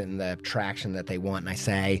not getting the traction that they want. And I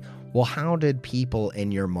say, well, how did people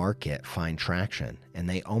in your market find traction? And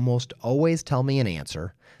they almost always tell me an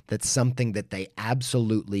answer that's something that they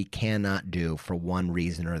absolutely cannot do for one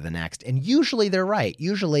reason or the next. And usually they're right.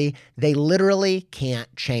 Usually they literally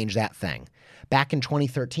can't change that thing. Back in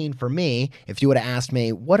 2013 for me, if you would have asked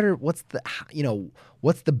me, what's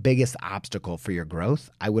the biggest obstacle for your growth?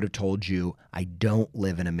 I would have told you I don't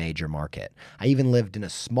live in a major market. I even lived in a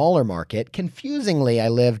smaller market. Confusingly, I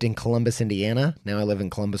lived in Columbus, Indiana. Now I live in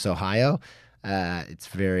Columbus, Ohio. It's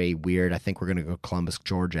very weird. I think we're going to go Columbus,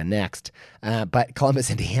 Georgia next. But Columbus,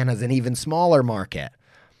 Indiana is an even smaller market.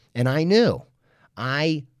 And I knew.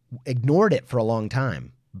 I ignored it for a long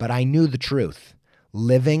time, but I knew the truth.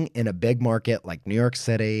 Living in a big market like New York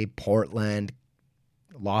City, Portland,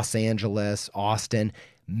 Los Angeles, Austin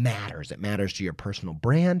matters. It matters to your personal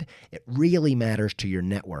brand. It really matters to your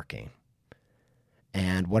networking.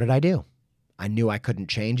 And what did I do? I knew I couldn't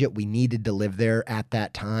change it. We needed to live there at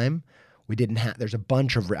that time. We didn't have, there's a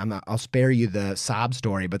bunch of, I'll spare you the sob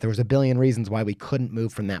story, but there was a billion reasons why we couldn't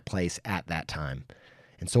move from that place at that time.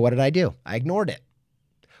 And so what did I do? I ignored it.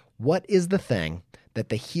 What is the thing that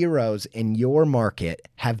the heroes in your market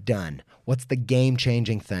have done? What's the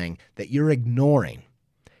game-changing thing that you're ignoring?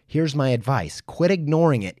 Here's my advice. Quit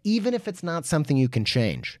ignoring it, even if it's not something you can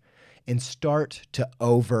change, and start to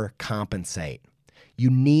overcompensate. You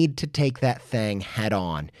need to take that thing head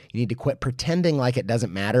on. You need to quit pretending like it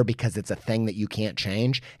doesn't matter because it's a thing that you can't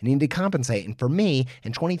change. You need to compensate. And for me,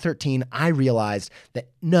 in 2013, I realized that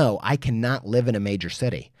no, I cannot live in a major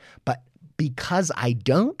city. But because I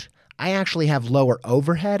don't, I actually have lower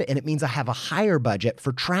overhead, and it means I have a higher budget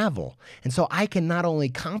for travel. And so I can not only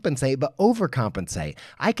compensate, but overcompensate.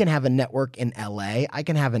 I can have a network in LA. I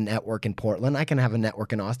can have a network in Portland. I can have a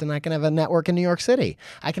network in Austin. I can have a network in New York City.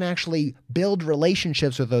 I can actually build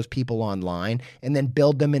relationships with those people online and then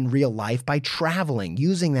build them in real life by traveling,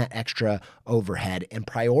 using that extra overhead and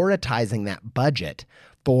prioritizing that budget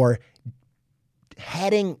for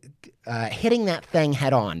hitting that thing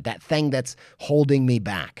head on, that thing that's holding me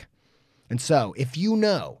back. And so if you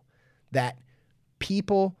know that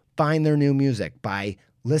people find their new music by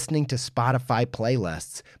listening to Spotify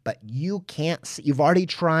playlists, but you can't, you've already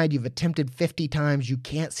tried, you've attempted 50 times, you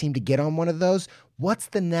can't seem to get on one of those, what's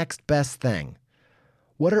the next best thing?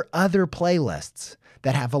 What are other playlists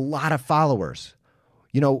that have a lot of followers?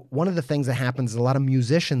 One of the things that happens is a lot of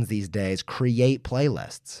musicians these days create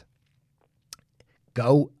playlists.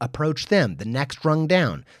 Go approach them, the next rung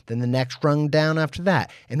down, then the next rung down after that.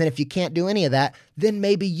 And then if you can't do any of that, then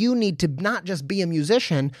maybe you need to not just be a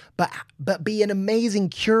musician, but be an amazing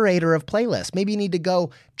curator of playlists. Maybe you need to go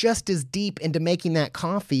just as deep into making that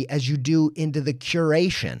coffee as you do into the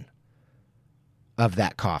curation of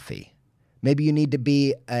that coffee. Maybe you need to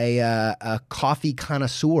be a coffee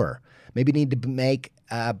connoisseur. Maybe you need to make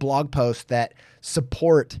blog posts that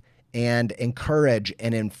support and encourage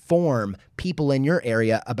and inform people in your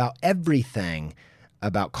area about everything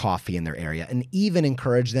about coffee in their area, and even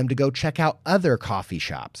encourage them to go check out other coffee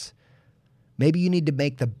shops. Maybe you need to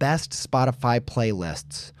make the best Spotify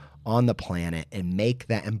playlists on the planet and make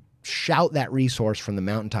that and shout that resource from the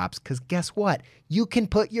mountaintops, because guess what? You can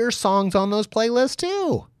put your songs on those playlists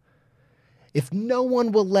too. If no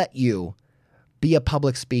one will let you be a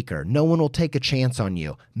public speaker, no one will take a chance on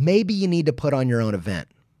you, maybe you need to put on your own event.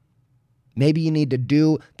 Maybe you need to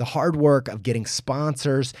do the hard work of getting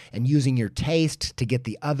sponsors and using your taste to get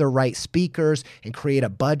the other right speakers and create a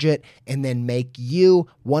budget, and then make you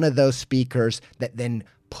one of those speakers that then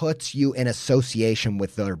puts you in association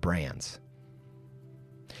with their brands.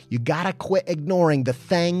 You gotta quit ignoring the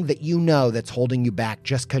thing that you know that's holding you back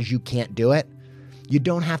just because you can't do it. You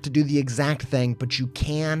don't have to do the exact thing, but you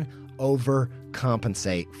can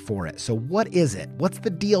overcompensate for it. So what is it? What's the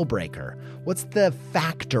deal breaker? What's the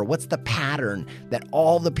factor? What's the pattern that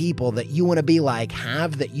all the people that you want to be like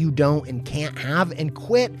have that you don't and can't have? And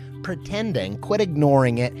quit pretending, quit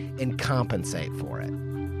ignoring it, and compensate for it.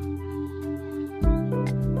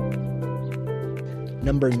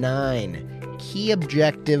 Number 9, key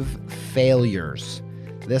objective failures.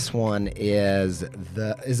 This one is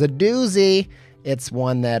a doozy. It's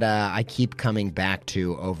one that I keep coming back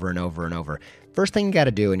to over and over and over. First thing you got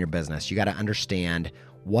to do in your business, you got to understand,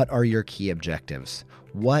 what are your key objectives?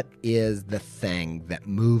 What is the thing that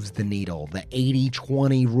moves the needle? The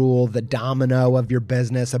 80-20 rule, the domino of your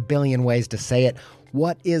business, a billion ways to say it.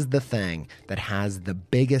 What is the thing that has the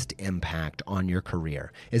biggest impact on your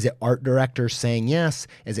career? Is it art directors saying yes?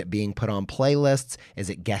 Is it being put on playlists? Is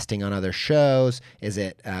it guesting on other shows? Is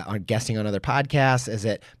it guesting on other podcasts? Is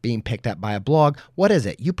it being picked up by a blog? What is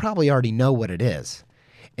it? You probably already know what it is.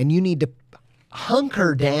 And you need to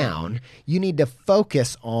hunker down. You need to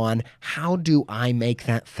focus on, how do I make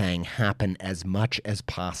that thing happen as much as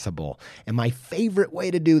possible? And my favorite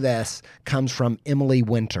way to do this comes from Emily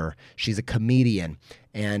Winter. She's a comedian,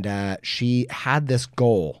 and she had this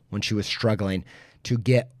goal when she was struggling to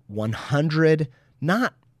get 100,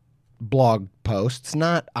 not blog posts,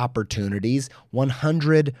 not opportunities,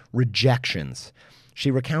 100 rejections. She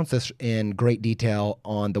recounts this in great detail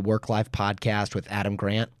on the Work Life podcast with Adam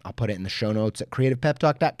Grant. I'll put it in the show notes at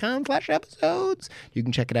creativepeptalk.com/episodes. You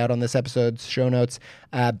can check it out on this episode's show notes.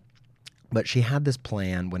 But she had this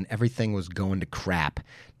plan when everything was going to crap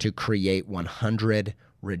to create 100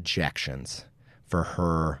 rejections for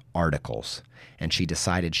her articles. And she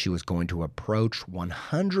decided she was going to approach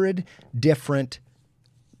 100 different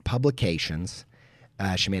publications.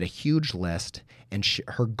 She made a huge list, and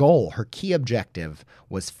her goal, her key objective,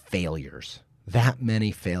 was failures. That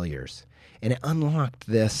many failures. And it unlocked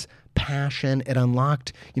this passion. It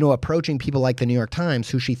unlocked, approaching people like the New York Times,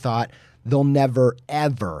 who she thought, they'll never,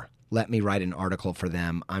 ever let me write an article for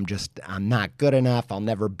them. I'm not good enough. I'll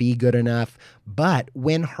never be good enough. But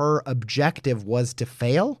when her objective was to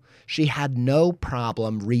fail, she had no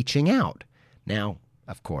problem reaching out. Now,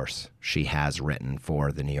 of course, she has written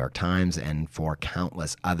for the New York Times and for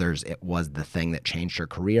countless others. It was the thing that changed her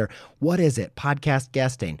career. What is it? Podcast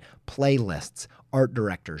guesting, playlists, art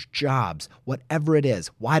directors, jobs, whatever it is.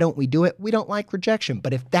 Why don't we do it? We don't like rejection.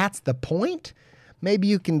 But if that's the point, maybe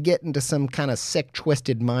you can get into some kind of sick,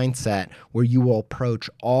 twisted mindset where you will approach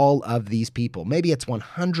all of these people. Maybe it's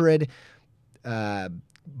 100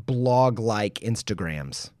 blog-like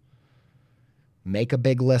Instagrams. Make a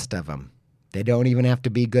big list of them. They don't even have to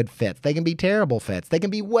be good fits. They can be terrible fits. They can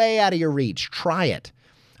be way out of your reach. Try it.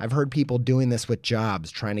 I've heard people doing this with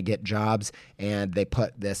jobs, trying to get jobs, and they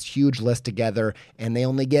put this huge list together, and they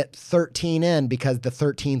only get 13 in because the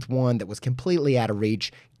 13th one that was completely out of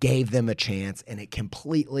reach gave them a chance, and it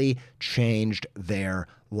completely changed their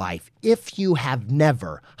life. If you have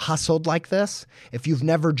never hustled like this, if you've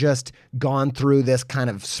never just gone through this kind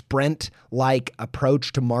of sprint-like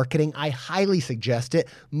approach to marketing, I highly suggest it.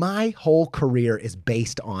 My whole career is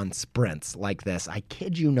based on sprints like this. I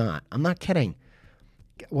kid you not. I'm not kidding.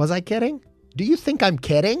 Was I kidding? Do you think I'm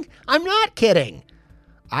kidding? I'm not kidding.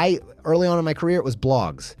 Early on in my career, it was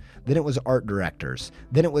blogs. Then it was art directors.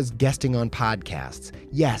 Then it was guesting on podcasts.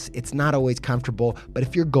 Yes, it's not always comfortable, but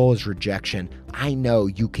if your goal is rejection, I know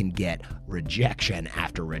you can get rejection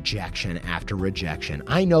after rejection after rejection.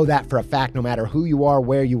 I know that for a fact. No matter who you are,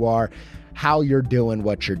 where you are, how you're doing,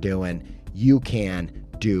 what you're doing, you can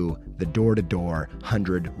do the door-to-door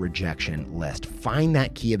 100 rejection list. Find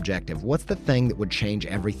that key objective. What's the thing that would change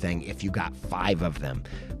everything if you got 5 of them?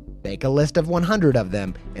 Make a list of 100 of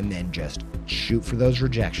them and then just shoot for those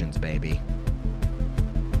rejections, baby.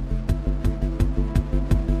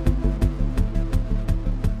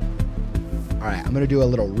 All right, I'm going to do a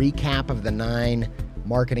little recap of the 9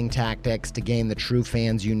 marketing tactics to gain the true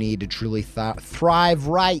fans you need to truly thrive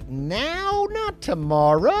right now, not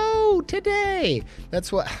tomorrow, today.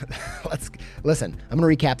 That's what, listen, I'm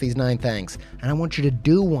going to recap these 9 things, and I want you to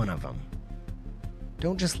do one of them.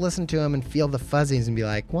 Don't just listen to them and feel the fuzzies and be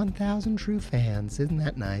like, 1,000 true fans, isn't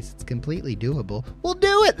that nice? It's completely doable. Well,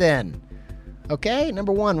 do it then. Okay,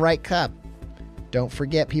 number 1, right cup. Don't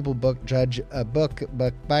forget people judge a book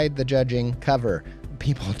by the judging cover.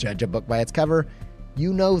 People judge a book by its cover.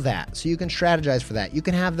 You know that, so you can strategize for that. You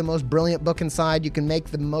can have the most brilliant book inside. You can make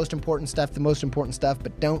the most important stuff,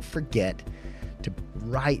 but don't forget to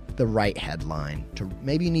write the right headline.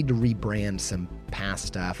 Maybe you need to rebrand some past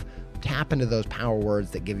stuff. Tap into those power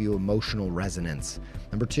words that give you emotional resonance.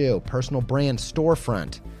 Number 2, personal brand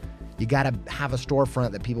storefront. You got to have a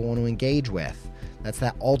storefront that people want to engage with. That's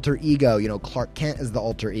that alter ego. You know, Clark Kent is the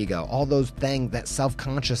alter ego. All those things, that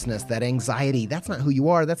self-consciousness, that anxiety, that's not who you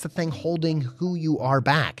are. That's the thing holding who you are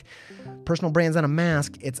back. Personal brand's not a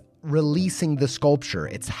mask. It's releasing the sculpture.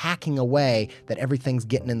 It's hacking away that everything's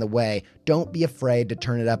getting in the way. Don't be afraid to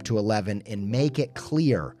turn it up to 11 and make it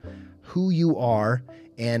clear who you are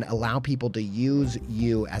and allow people to use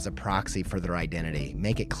you as a proxy for their identity.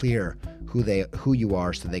 Make it clear who you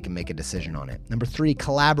are so they can make a decision on it. Number 3,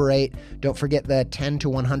 collaborate. Don't forget the 10 to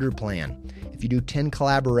 100 plan. If you do 10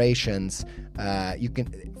 collaborations, you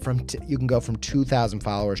can go from 2,000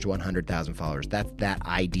 followers to 100,000 followers. That's that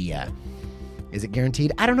idea. Is it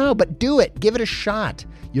guaranteed? I don't know, but do it. Give it a shot.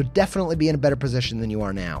 You'll definitely be in a better position than you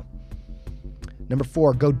are now. Number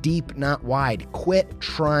 4, go deep, not wide. Quit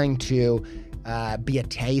trying to be a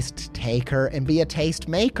taste taker and be a taste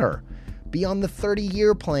maker. Be on the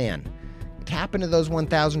 30-year plan. Tap into those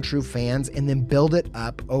 1,000 true fans and then build it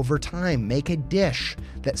up over time. Make a dish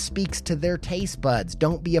that speaks to their taste buds.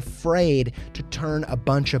 Don't be afraid to turn a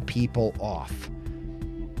bunch of people off.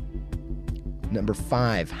 Number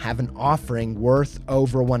 5, have an offering worth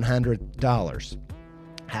over $100.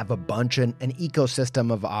 Have an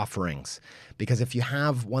ecosystem of offerings. Because if you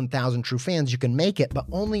have 1,000 true fans, you can make it, but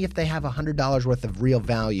only if they have $100 worth of real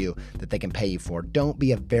value that they can pay you for. Don't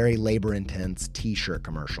be a very labor-intense t-shirt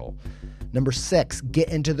commercial. Number 6, get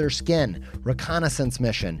into their skin. Reconnaissance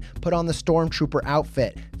mission. Put on the stormtrooper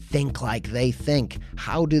outfit. Think like they think.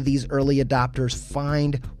 How do these early adopters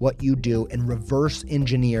find what you do and reverse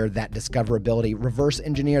engineer that discoverability? Reverse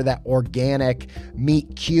engineer that organic,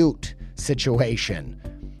 meet cute situation.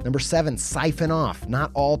 Number 7, siphon off.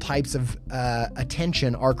 Not all types of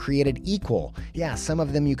attention are created equal. Yeah, some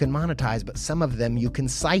of them you can monetize, but some of them you can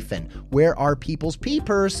siphon. Where are people's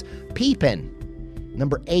peepers? Peeping.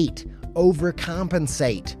 Number 8,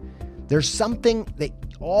 overcompensate. There's something that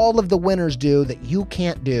all of the winners do that you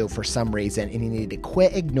can't do for some reason, and you need to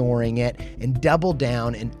quit ignoring it and double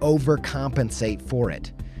down and overcompensate for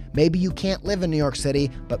it. Maybe you can't live in New York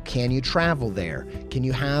City, but can you travel there? Can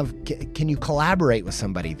you collaborate with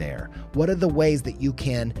somebody there? What are the ways that you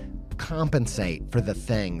can compensate for the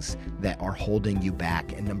things that are holding you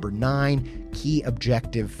back? And number 9, key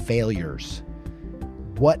objective failures.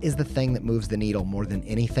 What is the thing that moves the needle more than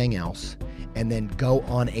anything else? And then go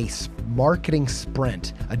on a marketing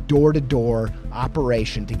sprint, a door-to-door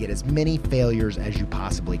operation to get as many failures as you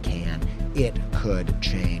possibly can. It could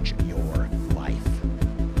change your life.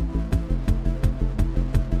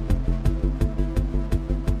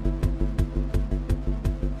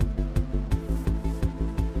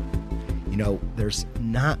 You know, there's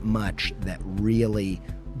not much that really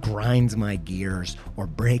grinds my gears or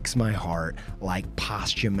breaks my heart like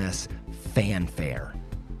posthumous fanfare.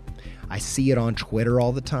 I see it on Twitter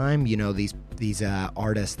all the time. You know, these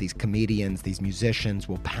artists, these comedians, these musicians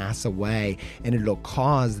will pass away, and it'll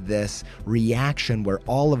cause this reaction where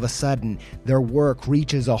all of a sudden their work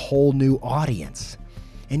reaches a whole new audience.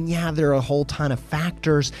 And yeah, there are a whole ton of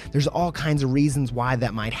factors. There's all kinds of reasons why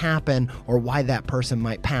that might happen or why that person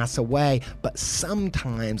might pass away. But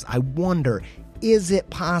sometimes I wonder, Is it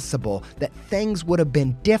possible that things would have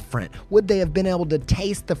been different? Would they have been able to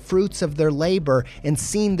taste the fruits of their labor and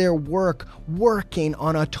seen their work working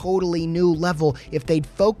on a totally new level if they'd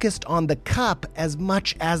focused on the cup as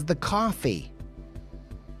much as the coffee?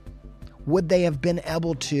 Would they have been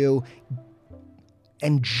able to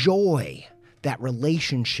enjoy that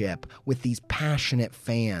relationship with these passionate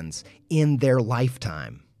fans in their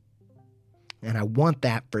lifetime? And I want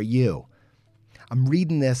that for you. I'm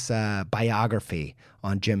reading this biography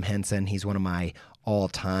on Jim Henson. He's one of my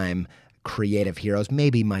all-time creative heroes,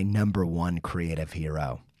 maybe my number one creative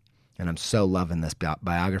hero. And I'm so loving this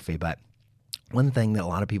biography. But one thing that a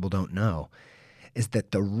lot of people don't know is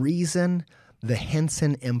that the reason the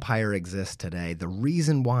Henson Empire exists today, the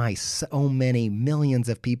reason why so many millions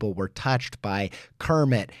of people were touched by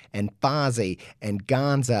Kermit and Fozzie and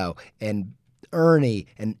Gonzo and Ernie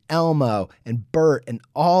and Elmo and Bert and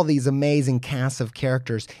all these amazing casts of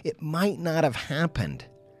characters, it might not have happened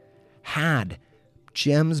had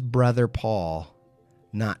Jim's brother Paul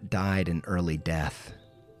not died an early death.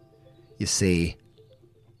 You see,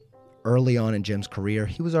 early on in Jim's career,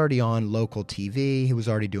 he was already on local TV, he was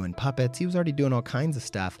already doing puppets, he was already doing all kinds of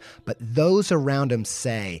stuff, but those around him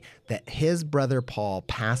say that his brother Paul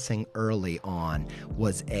passing early on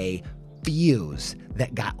was a fuse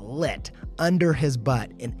that got lit under his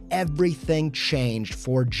butt, and everything changed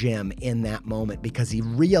for Jim in that moment because he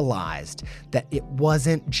realized that it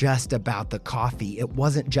wasn't just about the coffee, it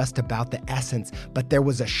wasn't just about the essence, but there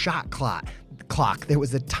was a shot clock. There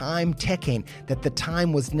was a time ticking, that the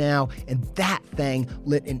time was now, and that thing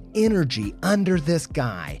lit an energy under this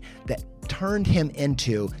guy that turned him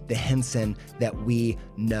into the Henson that we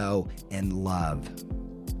know and love.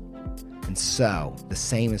 And so the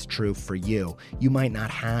same is true for you. You might not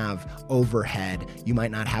have overhead. You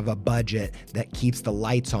might not have a budget that keeps the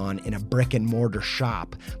lights on in a brick and mortar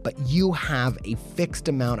shop, but you have a fixed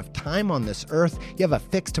amount of time on this earth. You have a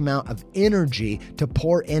fixed amount of energy to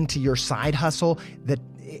pour into your side hustle that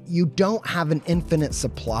you don't have an infinite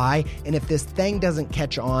supply. And if this thing doesn't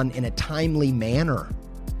catch on in a timely manner,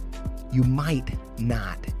 you might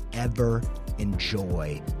not ever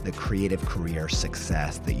enjoy the creative career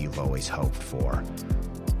success that you've always hoped for.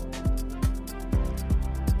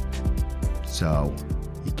 So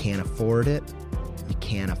you can't afford it. You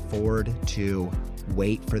can't afford to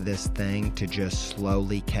wait for this thing to just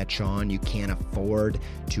slowly catch on. You can't afford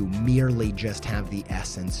to merely just have the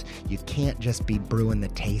essence. You can't just be brewing the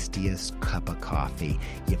tastiest cup of coffee.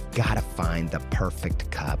 You've got to find the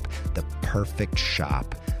perfect cup, the perfect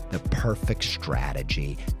shop, the perfect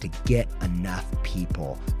strategy to get enough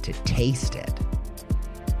people to taste it.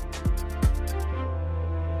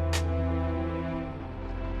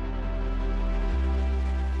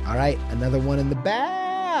 All right, another one in the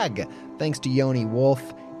bag. Thanks to Yoni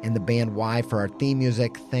Wolf and the band Y for our theme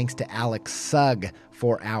music. Thanks to Alex Sugg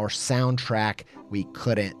for our soundtrack. We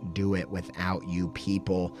couldn't do it without you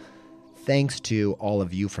people. Thanks to all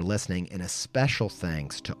of you for listening, and a special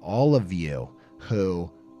thanks to all of you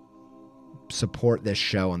who support this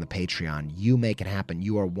show on the Patreon. You make it happen.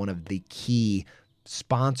 You are one of the key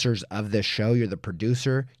sponsors of this show. You're the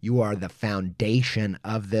producer. You are the foundation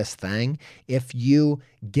of this thing. If you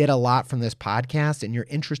get a lot from this podcast and you're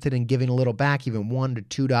interested in giving a little back, even $1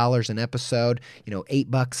 to $2 an episode,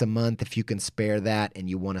 $8 a month if you can spare that, and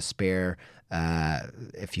you want to spare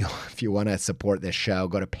if you want to support this show,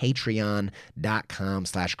 go to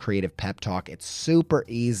patreon.com/creative pep talk. It's super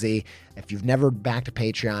easy. If you've never backed a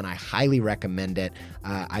Patreon, I highly recommend it.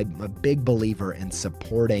 I'm a big believer in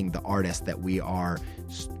supporting the artists that we are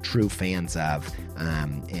true fans of,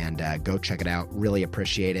 and go check it out. Really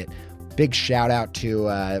appreciate it. Big shout out to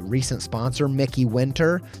recent sponsor, Mickey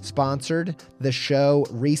Winter, sponsored the show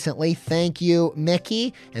recently. Thank you,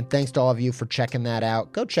 Mickey. And thanks to all of you for checking that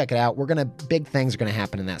out. Go check it out. Big things are going to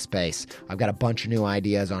happen in that space. I've got a bunch of new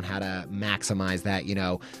ideas on how to maximize that,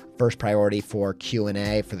 first priority for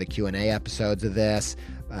Q&A, for the Q&A episodes of this,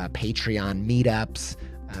 Patreon meetups,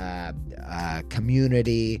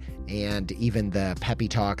 community, and even the Peppy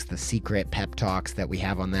Talks, the secret pep talks that we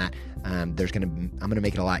have on that. I'm going to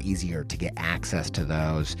make it a lot easier to get access to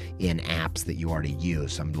those in apps that you already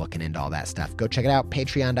use. So I'm looking into all that stuff. Go check it out.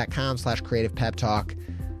 Patreon.com/creative pep talk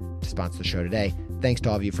to sponsor the show today. Thanks to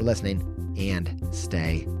all of you for listening, and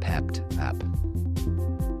stay pepped up.